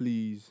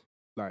 please,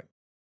 like,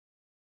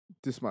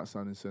 this might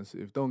sound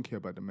insensitive. Don't care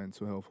about the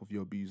mental health of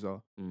your abuser.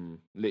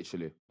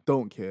 Literally.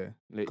 Don't care.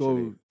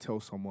 Literally. Go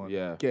tell someone.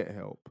 Yeah. Get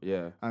help.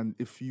 Yeah. And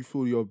if you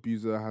feel your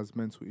abuser has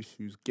mental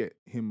issues, get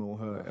him or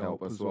her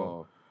help as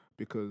well.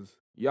 Because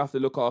you have to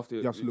look after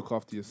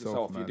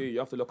yourself, man. You do. You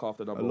have to look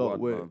after number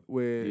one.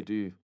 We're you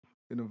do.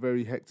 In a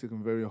very hectic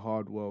and very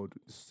hard world.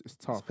 It's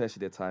tough.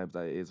 Especially the times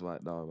that it is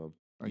right now, man.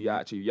 You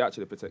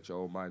actually protect your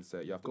own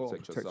mindset. You have to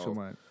protect yourself. Your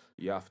mind.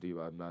 You have to,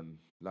 man. And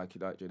like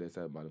Jay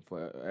said, man,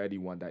 for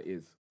anyone that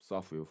is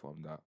suffering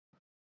from that,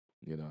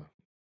 you know,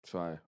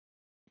 try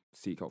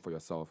seek out for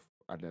yourself,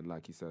 and then,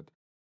 like he said,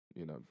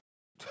 you know,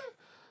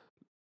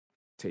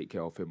 take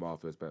care of him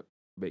afterwards. But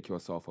make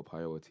yourself a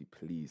priority,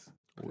 please.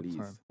 All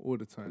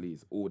the time.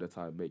 Please, all the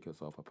time. Make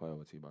yourself a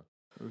priority, man.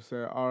 I would say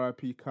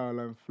R.I.P.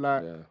 Caroline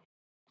Flack. Yeah.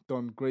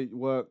 Done great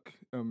work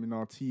in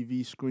our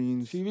TV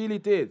screens. She really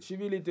did,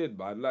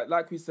 man.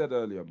 Like we said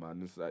earlier,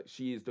 man. It's like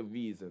she is the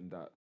reason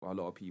that a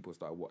lot of people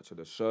start watching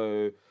the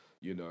show.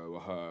 You know,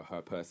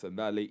 her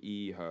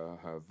personality,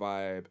 her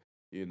vibe.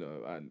 You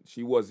know, and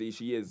she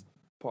is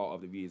part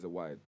of the reason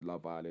why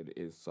Love Island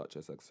is such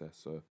a success.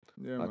 So,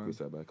 like we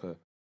said, man,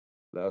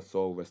 let us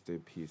all rest in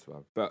peace,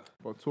 man. But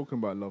talking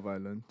about Love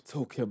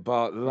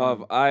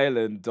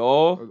Island,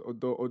 though.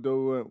 Although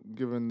we weren't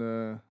given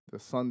the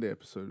Sunday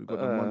episode, we got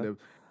the Monday.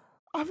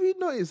 Have you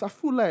noticed? I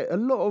feel like a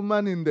lot of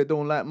men in there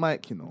don't like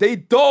Mike, you know. They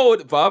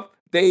don't, bruv.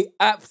 They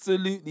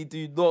absolutely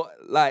do not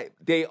like.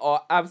 They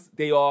are.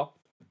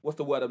 What's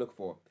the word I'm looking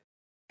for?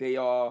 They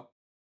are.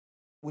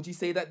 Would you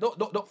say that?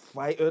 Not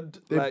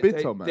frightened. They're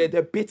bitter, man.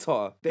 They're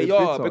bitter. They're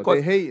bitter because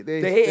they hate.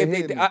 They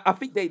hate. I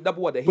think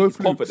number one, they hate his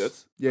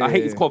confidence. I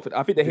hate his confidence.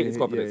 I think they hate his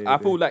confidence. I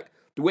feel like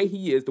the way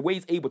he is, the way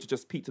he's able to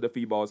just speak to the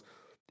females,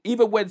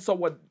 even when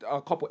someone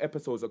a couple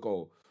episodes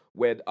ago.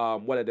 When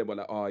one of them were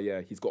like, oh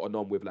yeah, he's gotten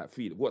on with like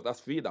three. What,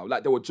 that's three now?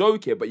 Like, they were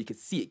joking, but you could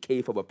see it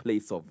came from a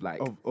place of like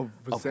of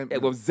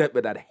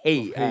resentment and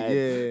hate.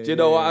 Do you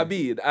know what I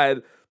mean?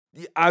 And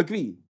I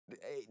agree.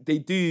 They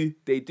do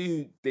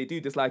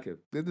dislike him.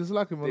 They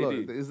dislike him a lot.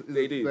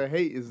 They do. The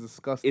hate is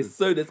disgusting. It's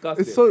so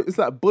disgusting. It's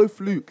like both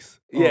Lukes.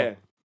 Yeah.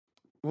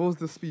 What was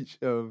the speech?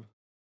 I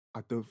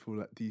don't feel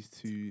like these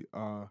two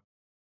are.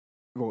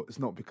 Well, it's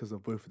not because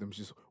of both of them. It's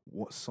just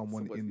what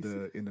someone in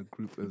the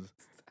group has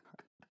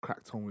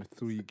cracked on with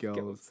three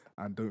girls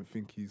and don't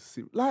think he's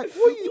serious. Like,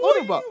 what are you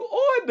on about?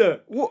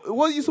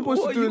 What are you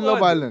supposed to do in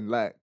Love Island?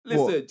 Like,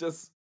 listen,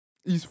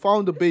 he's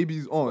found the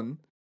babies on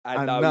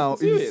and now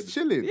he's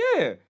chilling.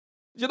 Yeah.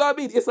 Do you know what I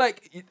mean? It's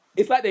like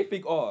they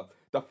think, oh,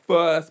 the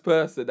first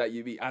person that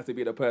you meet has to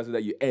be the person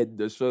that you end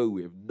the show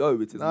with.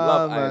 No, it is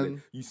Love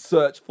Island. You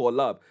search for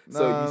love.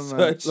 So you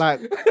search.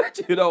 Like,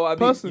 do you know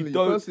what I mean?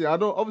 Personally, I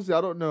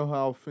don't know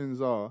how things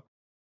are.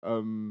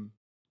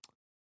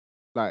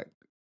 Like,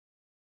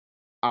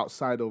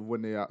 outside of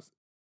when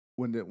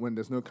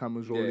there's no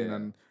cameras rolling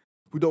and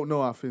we don't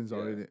know how things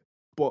are in it.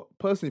 But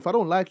personally, if I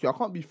don't like you, I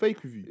can't be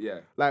fake with you.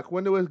 Yeah. Like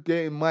when they were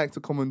getting Mike to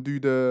come and do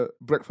the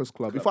Breakfast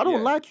Club. If I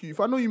don't like you, if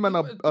I know you man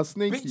are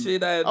snaky,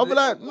 I'll be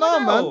like, nah,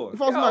 man.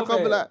 If I was Mike, I'll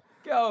be like,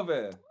 get out of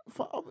here.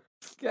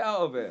 Get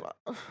out of it.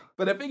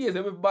 But the thing is,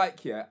 with Mike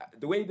here,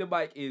 the way the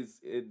Mike is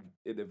in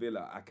the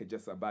villa, I can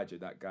just imagine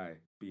that guy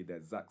being the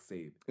exact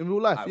same. In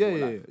real life,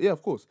 yeah,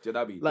 of course. Do you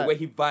know what I mean? Like, the way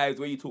he vibes,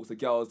 the way he talks to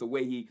girls, the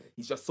way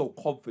he's just so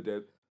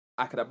confident.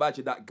 I can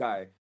imagine that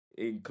guy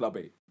in Club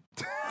 8.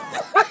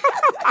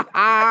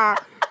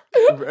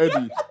 With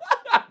Eddie.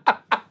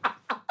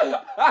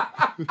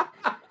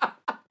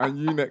 And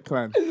U-Neck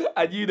Clan.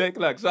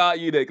 Shout out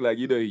U-Neck Clan.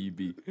 You know who you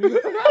be.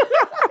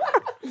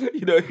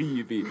 You know who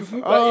you be.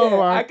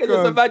 But I can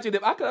just imagine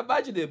him. I can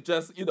imagine him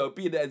just,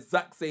 being the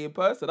exact same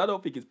person. I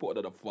don't think he's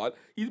putting on a front.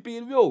 He's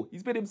being real.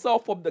 He's been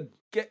himself from the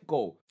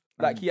get-go.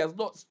 Like, he has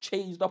not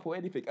changed up or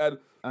anything.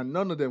 And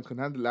none of them can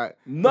handle, like...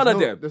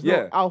 There's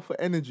no alpha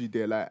energy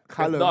there. Like,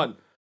 Callum...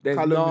 There's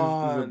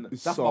none.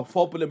 Is That's soft. my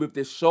problem with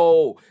this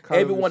show.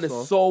 Callum Everyone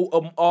is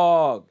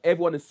so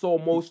everyone is so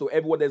emotional.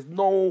 There's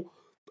no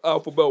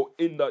alpha male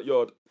in that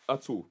yard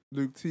at all.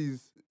 Luke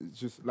T's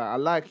just like, I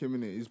like him,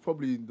 innit? He's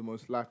probably the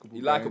most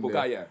likable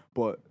guy, yeah.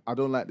 But I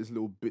don't like this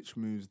little bitch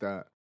moves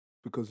that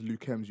because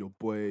Luke M's your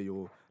boy,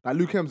 like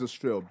Luke M's a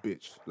straight up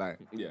bitch. Like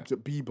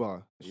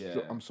Bieber,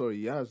 I'm sorry,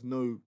 he has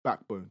no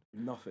backbone.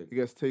 Nothing. He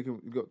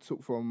got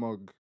took for a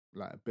mug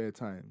like bare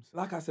times.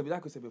 Like I said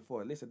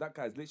before, listen, that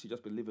guy's literally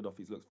just been living off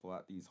his looks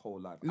for his whole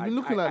life. He's been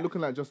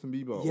looking like Justin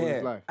Bieber all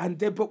his life. And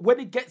then, but when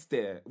it gets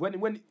there, when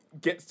it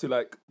gets to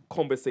like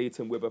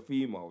conversating with a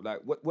female, like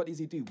what does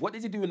he do? What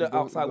does he do in the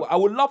outside world? I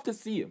would love to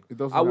see him.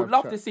 I would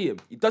love to see him.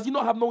 Does he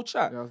not have no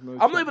chat?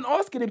 I'm not even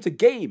asking him to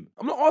game.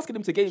 I'm not asking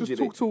him to game.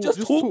 Just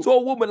talk to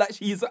a woman like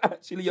she's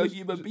actually a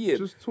human being.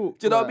 Just talk.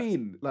 Do you know what I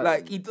mean?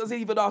 Like he doesn't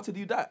even know how to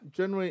do that.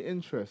 Generate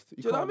interest. Do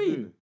you know what I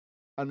mean?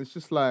 And it's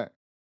just like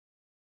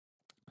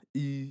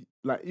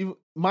even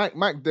Mike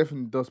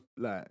definitely does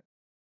like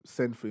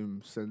send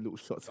little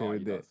shots here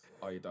and there.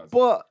 He does.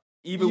 But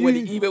even when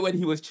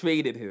he was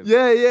trading him.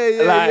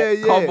 Yeah.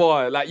 Come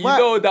on. Like,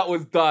 know that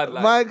was done.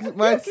 Like.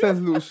 Mike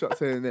sends little shots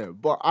here and there.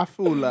 But I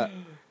feel like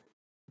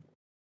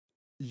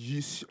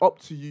it's up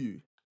to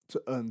you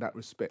to earn that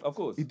respect. Of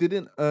course. He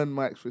didn't earn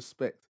Mike's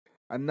respect.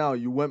 And now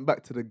you went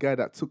back to the guy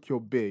that took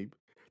your babe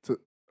to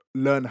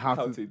learn how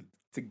to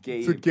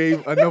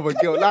game another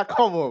girl. Like,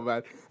 come on,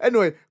 man.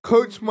 Anyway,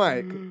 Coach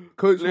Mike,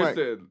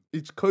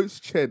 he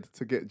coached Ched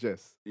to get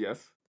Jess.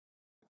 Yes.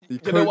 You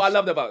know what I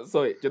loved about?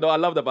 Sorry. You know what I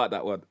loved about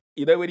that one?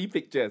 You know when he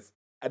picked Jess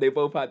and they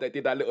both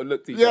did that little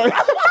look to each other?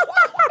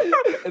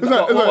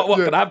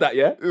 What? Can I have that?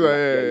 Yeah.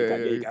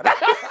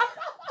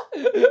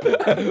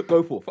 Yeah.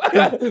 Go forth.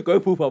 Go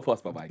forth and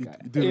prosper, my guy.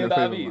 You know what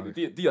I mean?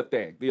 Do your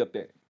thing.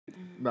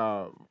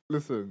 Nah,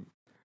 listen.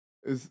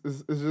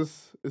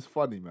 It's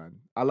funny, man.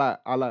 I like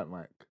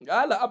Mike.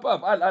 I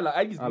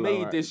like. He's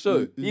made this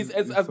show. He's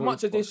as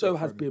much as this show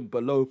has been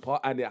below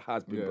par, and it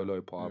has been below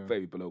par,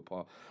 very below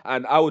par.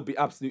 And I would be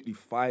absolutely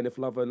fine if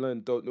Love and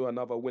Learn don't do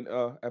another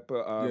winter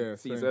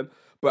season. Same.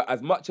 But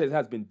as much as it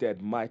has been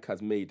dead, Mike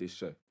has made this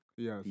show.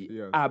 He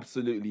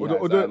absolutely has.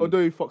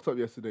 Although he fucked up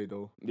yesterday,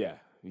 though. Yeah.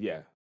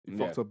 He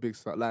fucked up big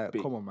stuff. Like,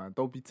 come on, man.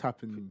 Don't be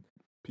tapping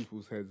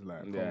people's heads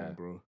like, come on,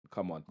 bro.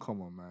 Come on,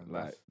 man.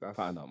 Like, that's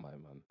pattern up, man.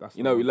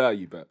 We love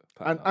you, but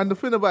and the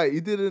thing about it,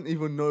 he didn't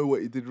even know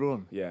what he did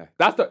wrong. Yeah,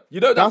 that's the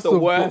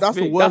worst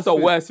thing. That's the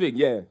worst thing.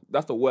 Yeah,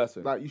 that's the worst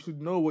thing. Like, you should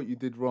know what you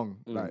did wrong.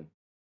 Like,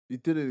 he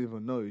didn't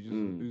even know. He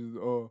just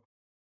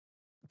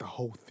the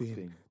whole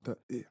thing.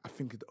 I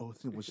think the whole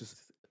thing was just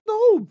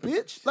no,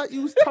 bitch. Like,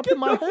 you was tapping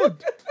my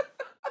head.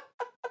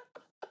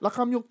 Like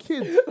I'm your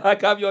kid.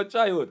 Like I'm your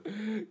child.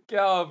 Get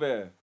out of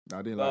here. No,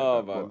 I didn't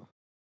like that, man.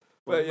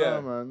 But yeah,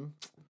 man.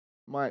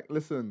 Mike,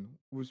 listen,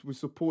 we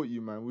support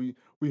you, man.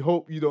 We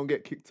hope you don't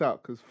get kicked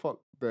out because fuck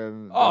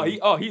them.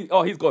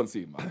 He's gone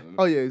soon, man.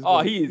 He's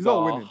not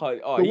winning.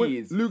 He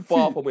is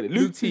far from winning.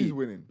 Luke T is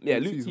winning. Yeah,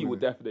 Luke T will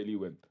definitely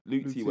win.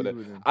 Luke T will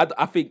win.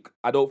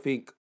 I don't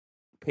think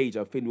Paige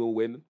and Finn will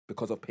win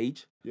because of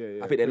Paige.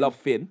 Yeah. I think they love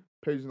Finn,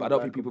 but I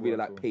don't think people really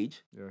like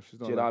Paige. Yeah, she's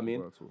not. Do you know what I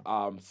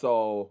mean?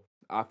 So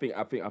I think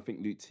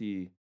Luke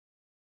T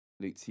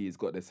has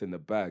got this in the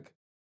bag.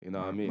 You know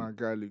what I mean? My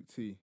guy Luke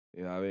T.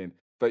 You know what I mean?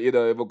 But in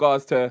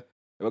regards to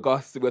we're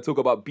talking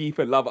about beef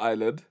in Love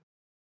Island.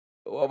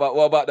 What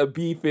about the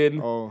beef in?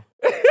 Oh,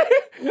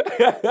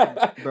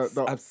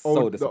 I'm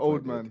so disappointed. The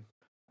old man.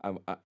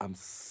 I'm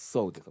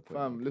so disappointed.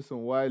 Fam,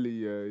 listen, Wiley,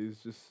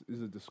 he's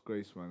a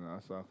disgrace, man.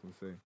 That's what I can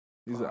say.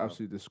 He's an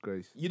absolute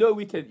disgrace. You know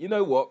we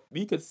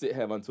could sit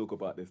here and talk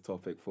about this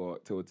topic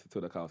till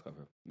the cows come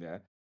home. Yeah,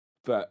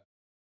 but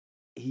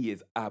he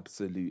is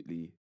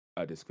absolutely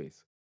a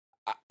disgrace.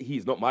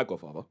 He's not my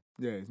godfather.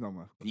 Yeah, he's not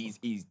my godfather.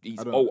 He's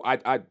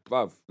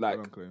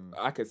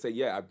I can say,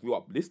 yeah, I grew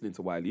up listening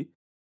to Wiley,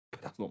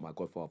 but that's not my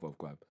godfather of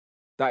grime.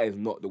 That is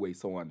not the way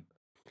someone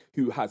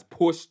who has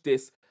pushed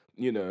this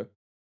genre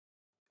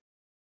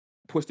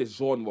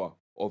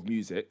of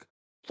music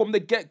from the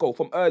get-go,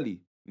 from early,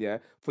 yeah,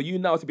 for you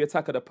now to be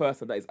attacking a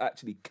person that is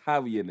actually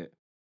carrying it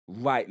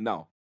right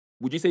now.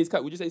 Would you say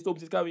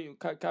Stormzy's carrying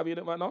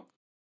it right now?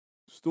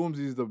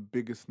 Stormzy is the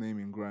biggest name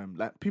in grime.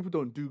 Like, people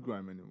don't do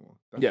grime anymore.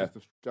 That's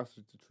just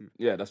the truth.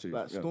 Yeah, that's true.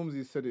 Like,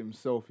 Stormzy said it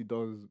himself. He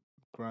does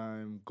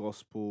grime,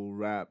 gospel,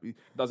 rap. He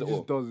does his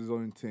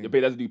own thing. Yeah, but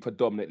he doesn't do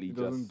predominantly. He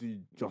doesn't do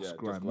just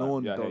grime. No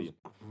one does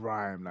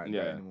grime like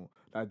that anymore.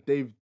 Like,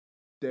 Dave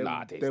did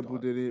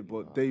it,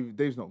 but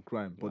Dave's not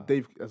grime. But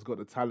Dave has got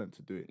the talent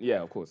to do it.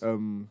 Yeah, of course.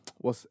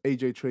 What's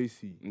AJ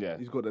Tracy? Yeah,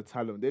 he's got the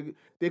talent.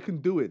 They can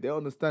do it. They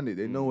understand it.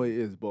 They know what it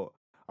is. But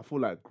I feel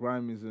like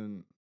grime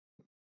isn't.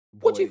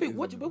 What do you think?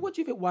 What do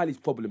you think Wiley's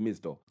problem is,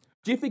 though?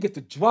 Do you think it's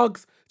the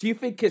drugs? Do you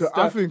think it's?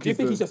 Do you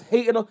think he's just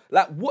hating on?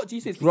 Like, what do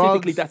you think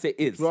specifically that it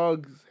is?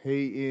 Drugs,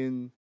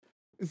 hating.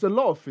 It's a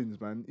lot of things,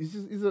 man.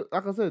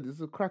 Like I said, it's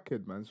a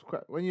crackhead, man.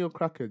 When you're a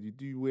crackhead, you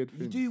do weird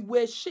things. You do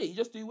weird shit. You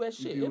just do weird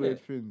shit. You do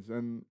weird things,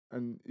 and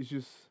it's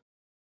just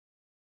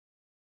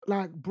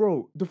like,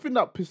 bro. The thing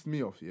that pissed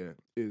me off,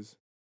 is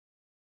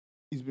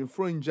he's been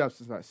throwing jabs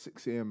since like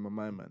 6 a.m.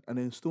 my man, and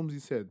then Stormzy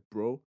said,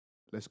 "Bro,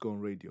 let's go on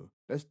radio.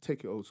 Let's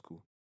take it old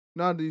school."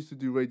 Now they used to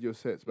do radio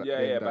sets back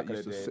then. Back in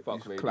the day.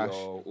 Fuck radio, clash.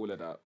 All of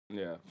that.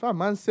 Yeah. Fam,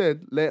 man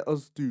said, let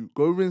us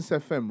go Rinse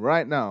FM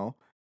right now,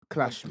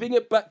 clash Bring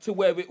it back to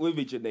where it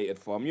originated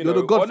from. You're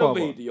the Godfather. On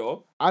the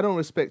radio. I don't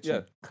respect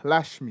you.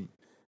 Clash me.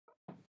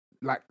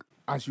 Like,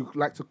 as you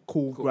like to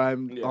call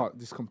grime,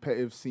 this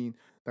competitive scene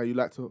that you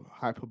like to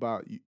hype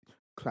about, you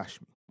clash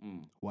me.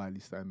 Wiley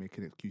started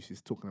making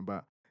excuses, talking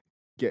about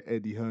get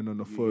Eddie Hearn on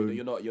the phone.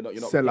 You're not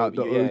sell out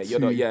the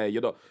O2.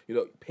 You're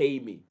not pay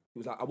me. He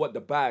was like, I want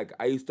the bag.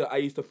 I used to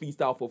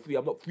freestyle for free.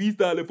 I'm not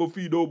freestyling for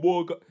free no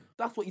more.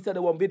 That's what he said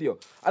in one video.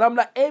 And I'm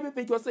like,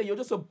 everything you're saying, you're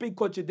just a big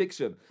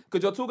contradiction.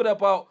 Because you're talking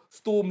about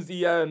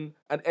Stormzy and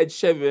Ed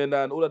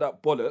Sheeran and all of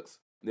that bollocks,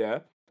 yeah?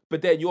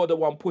 But then you're the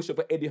one pushing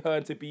for Eddie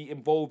Hearn to be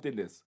involved in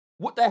this.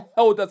 What the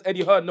hell does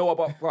Eddie Hearn know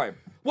about grime?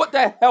 What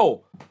the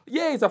hell?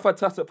 Yeah, he's a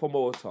fantastic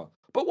promoter.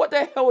 But what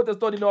the hell does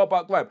Donny know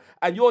about grime?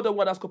 And you're the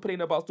one that's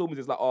complaining about Stormzy.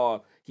 It's like,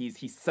 oh,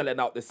 he's selling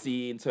out the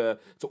scene to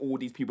all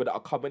these people that are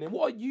coming in.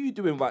 What are you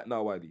doing right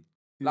now, Wiley?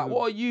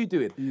 What are you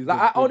doing? Like,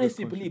 I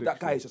honestly believe that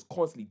guy is just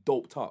constantly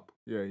doped up.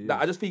 Yeah,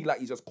 I just think like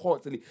he's just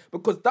constantly...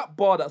 Because that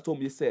bar that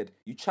Stormzy said,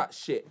 you chat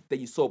shit, then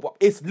you sober up.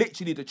 It's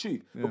literally the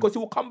truth. Yeah. Because he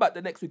will come back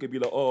the next week and be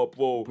like, oh,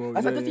 bro. I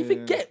was like, does he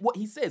forget what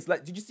he says?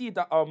 Like, did you see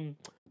that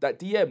that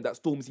DM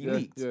that Stormzy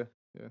leaked? Yeah.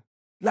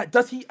 Like,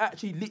 does he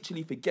actually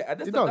literally forget? And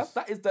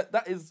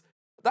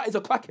that is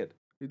a crackhead.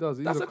 He does.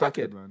 He's a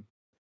crackhead, man.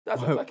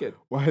 That's a crackhead.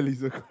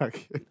 Wiley's a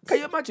crackhead. Can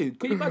you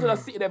imagine?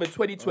 Us sitting there in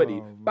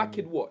 2020, back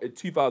in what? In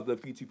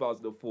 2003,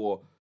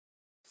 2004,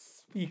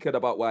 speaking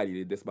about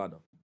Wiley in this manner?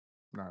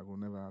 Nah, it will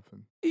never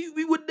happen.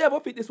 We would never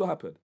think this will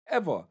happen.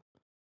 Ever.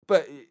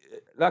 But,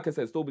 like I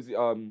said,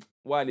 Stormzy,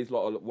 Wiley's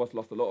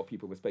lost a lot of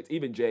people respect.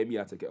 Even JME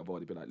had to get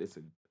involved and be like,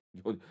 listen,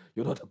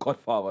 you're not the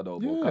godfather no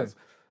more. Yeah.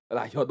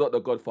 Like, you're not the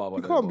godfather.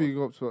 You can't be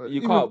up to it.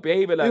 You can't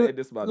behave like in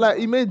this man. Like,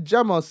 he made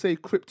Jamal say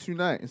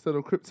Kryptonite instead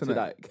of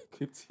Kryptonite.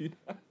 Kryptonite.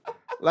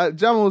 Like,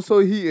 Jamal was so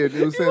heated.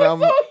 He was saying,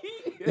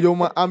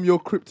 I'm your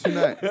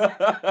Kryptonite.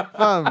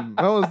 Fam,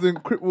 I was doing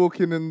Krypt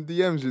walking in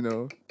DMs, you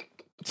know.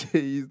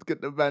 Jeez,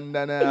 get the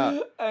bandana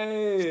out.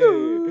 Hey.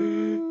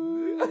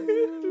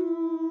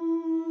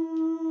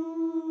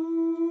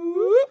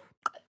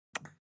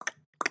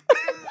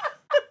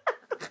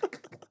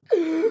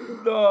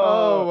 No.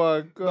 Oh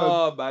my god.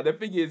 No, man. The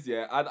thing is,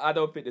 yeah, I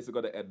don't think this is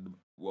gonna end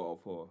well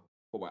for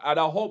and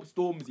I hope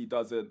Stormzy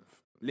doesn't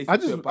listen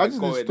to him. I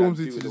just need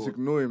Stormzy to just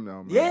ignore him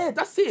now, man. Yeah,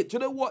 that's it. Do you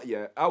know what?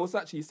 Yeah, I was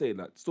actually saying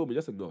that Stormzy,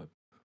 just ignore him.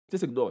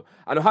 Just ignore him.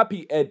 And I'm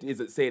happy Ed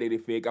isn't saying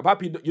anything. I'm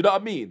happy, you know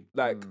what I mean?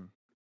 Like,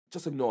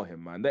 just ignore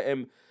him, man. Let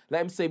him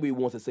say what he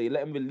wants to say.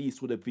 Let him release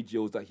all the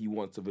videos that he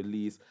wants to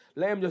release.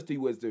 Let him just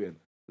do what he's doing.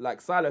 Like,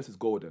 silence is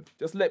golden.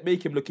 Just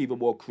make him look even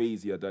more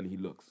crazier than he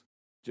looks.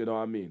 Do you know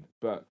what I mean?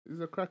 But he's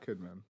a crackhead,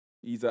 man.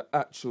 He's an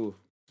actual...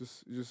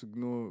 Just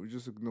ignore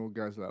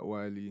guys like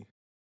Wiley.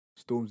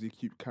 Stormzy,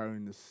 keep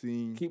carrying the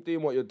scene. Keep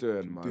doing what you're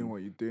doing, man. Doing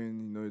what you're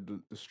doing. You know,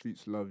 the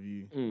streets love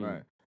you.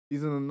 Right.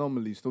 He's an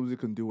anomaly. Stormzy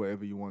can do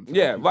whatever you want.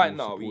 Yeah, right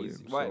now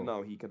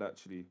he can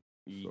actually...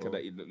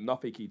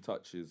 nothing he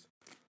touches,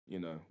 you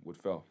know, would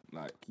fail.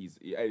 Like,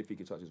 anything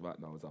he touches right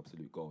now is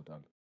absolute gold,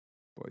 Dan.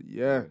 But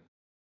yeah.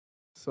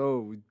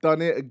 So, we've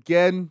done it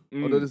again.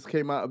 Although this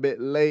came out a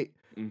bit late.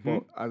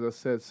 But as I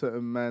said,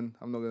 certain man,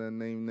 I'm not gonna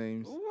name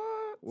names,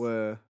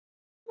 we're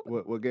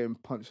getting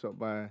punched up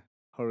by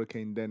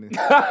Hurricane Dennis.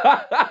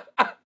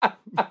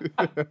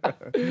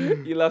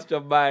 You lost your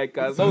mind,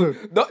 cause no,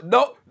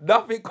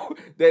 nothing.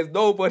 There's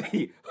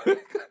nobody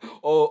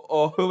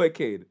or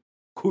hurricane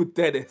called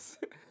Dennis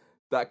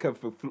that can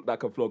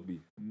flog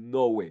me.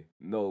 No way.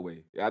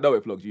 Yeah, I know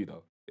it flogged you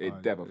though.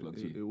 It definitely flogged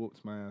you. It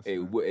whooped my ass.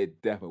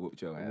 It definitely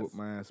whooped your ass. It whooped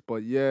my ass.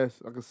 But yes,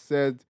 like I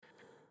said.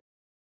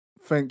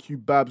 Thank you,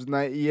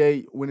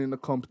 Babs98, winning the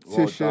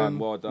competition.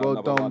 Well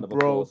done,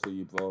 bro. For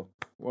you, bro.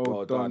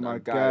 Well done, my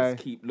guys. guy.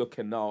 Keep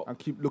looking out. And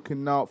keep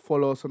looking out.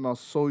 Follow us on our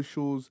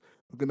socials.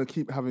 We're going to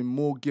keep having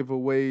more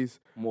giveaways.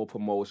 More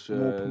promotions.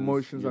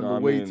 And the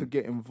way to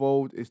get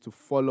involved is to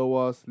follow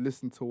us,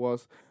 listen to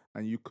us,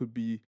 and you could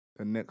be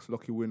the next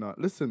lucky winner.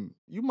 Listen,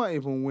 you might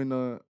even win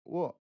a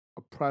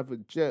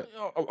private jet.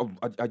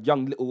 A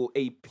young little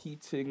AP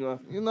thing.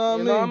 You know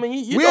what I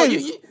mean?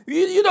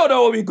 You don't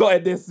know what we got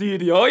in this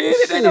studio.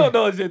 They don't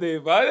know what you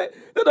do, man.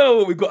 They don't know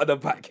what we got in the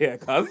back here,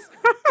 cuz.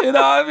 You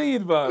know what I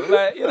mean, man?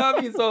 Like, you know what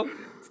I mean? So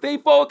stay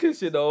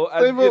focused, you know.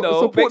 And,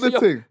 support the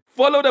thing.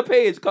 Follow the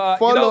page, cuz.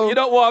 You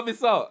don't want to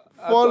miss out.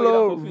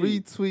 Follow,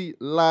 retweet,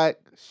 like,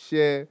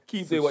 share.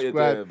 Keep doing what you're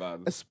doing,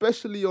 man.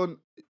 Especially on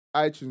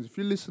iTunes. If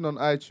you listen on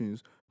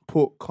iTunes,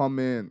 put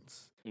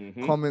comments.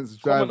 Comments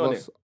drive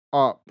us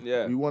up.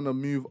 Yeah. We want to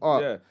move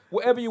up. Yeah.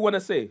 Whatever you want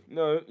to say.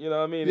 No, you know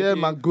what I mean? Yeah,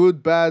 man.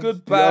 Good, bad,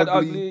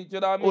 ugly. You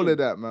know what I mean? All of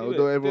that, man.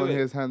 Although everyone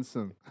here is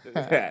handsome.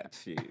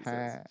 Jesus.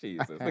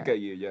 Look at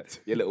you.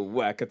 Your little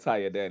whack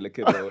attire there. Look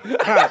at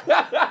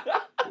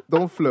that.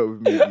 Don't flirt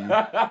with me.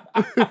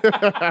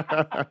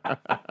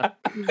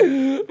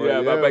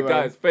 But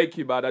guys, thank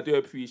you, man. I do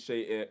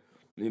appreciate it.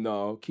 You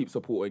know, keep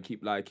supporting,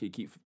 keep liking,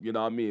 you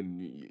know what I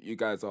mean? You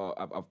guys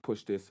I've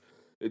pushed this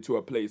into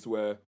a place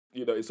where,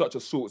 you know, it's such a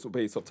short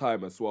space of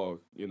time as well,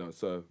 you know,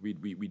 so we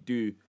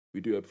do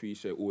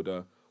appreciate all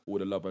the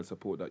love and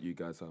support that you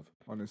guys have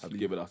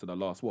given us in the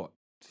last, what?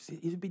 Has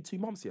it been 2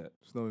 months yet?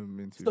 It's not even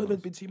been 2 months. It's not even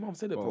been 2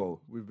 months, is it, bro?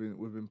 We've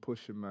been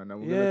pushing, man,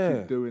 and we're going to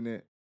keep doing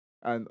it.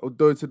 And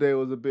although today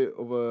was a bit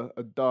of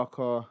a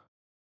darker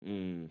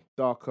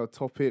darker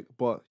topic.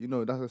 But, you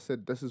know, as I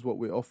said, this is what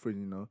we're offering,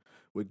 you know.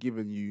 We're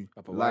giving you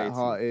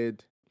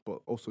light-hearted, but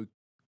also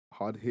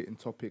hard-hitting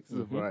topics.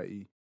 There's a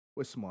variety.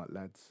 We're smart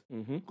lads.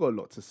 Got a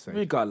lot to say.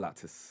 We got a lot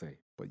to say.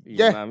 But you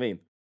know what I mean?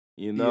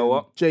 You know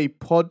what? J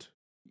Pod.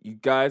 You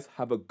guys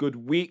have a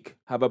good week.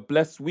 Have a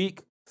blessed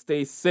week.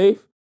 Stay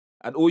safe.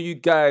 And all you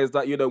guys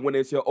that, you know, when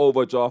it's your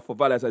overdraft for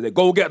Valentine's Day,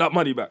 go get that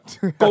money back.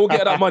 Go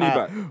get that money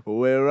back.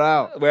 We're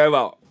out. We're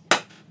out.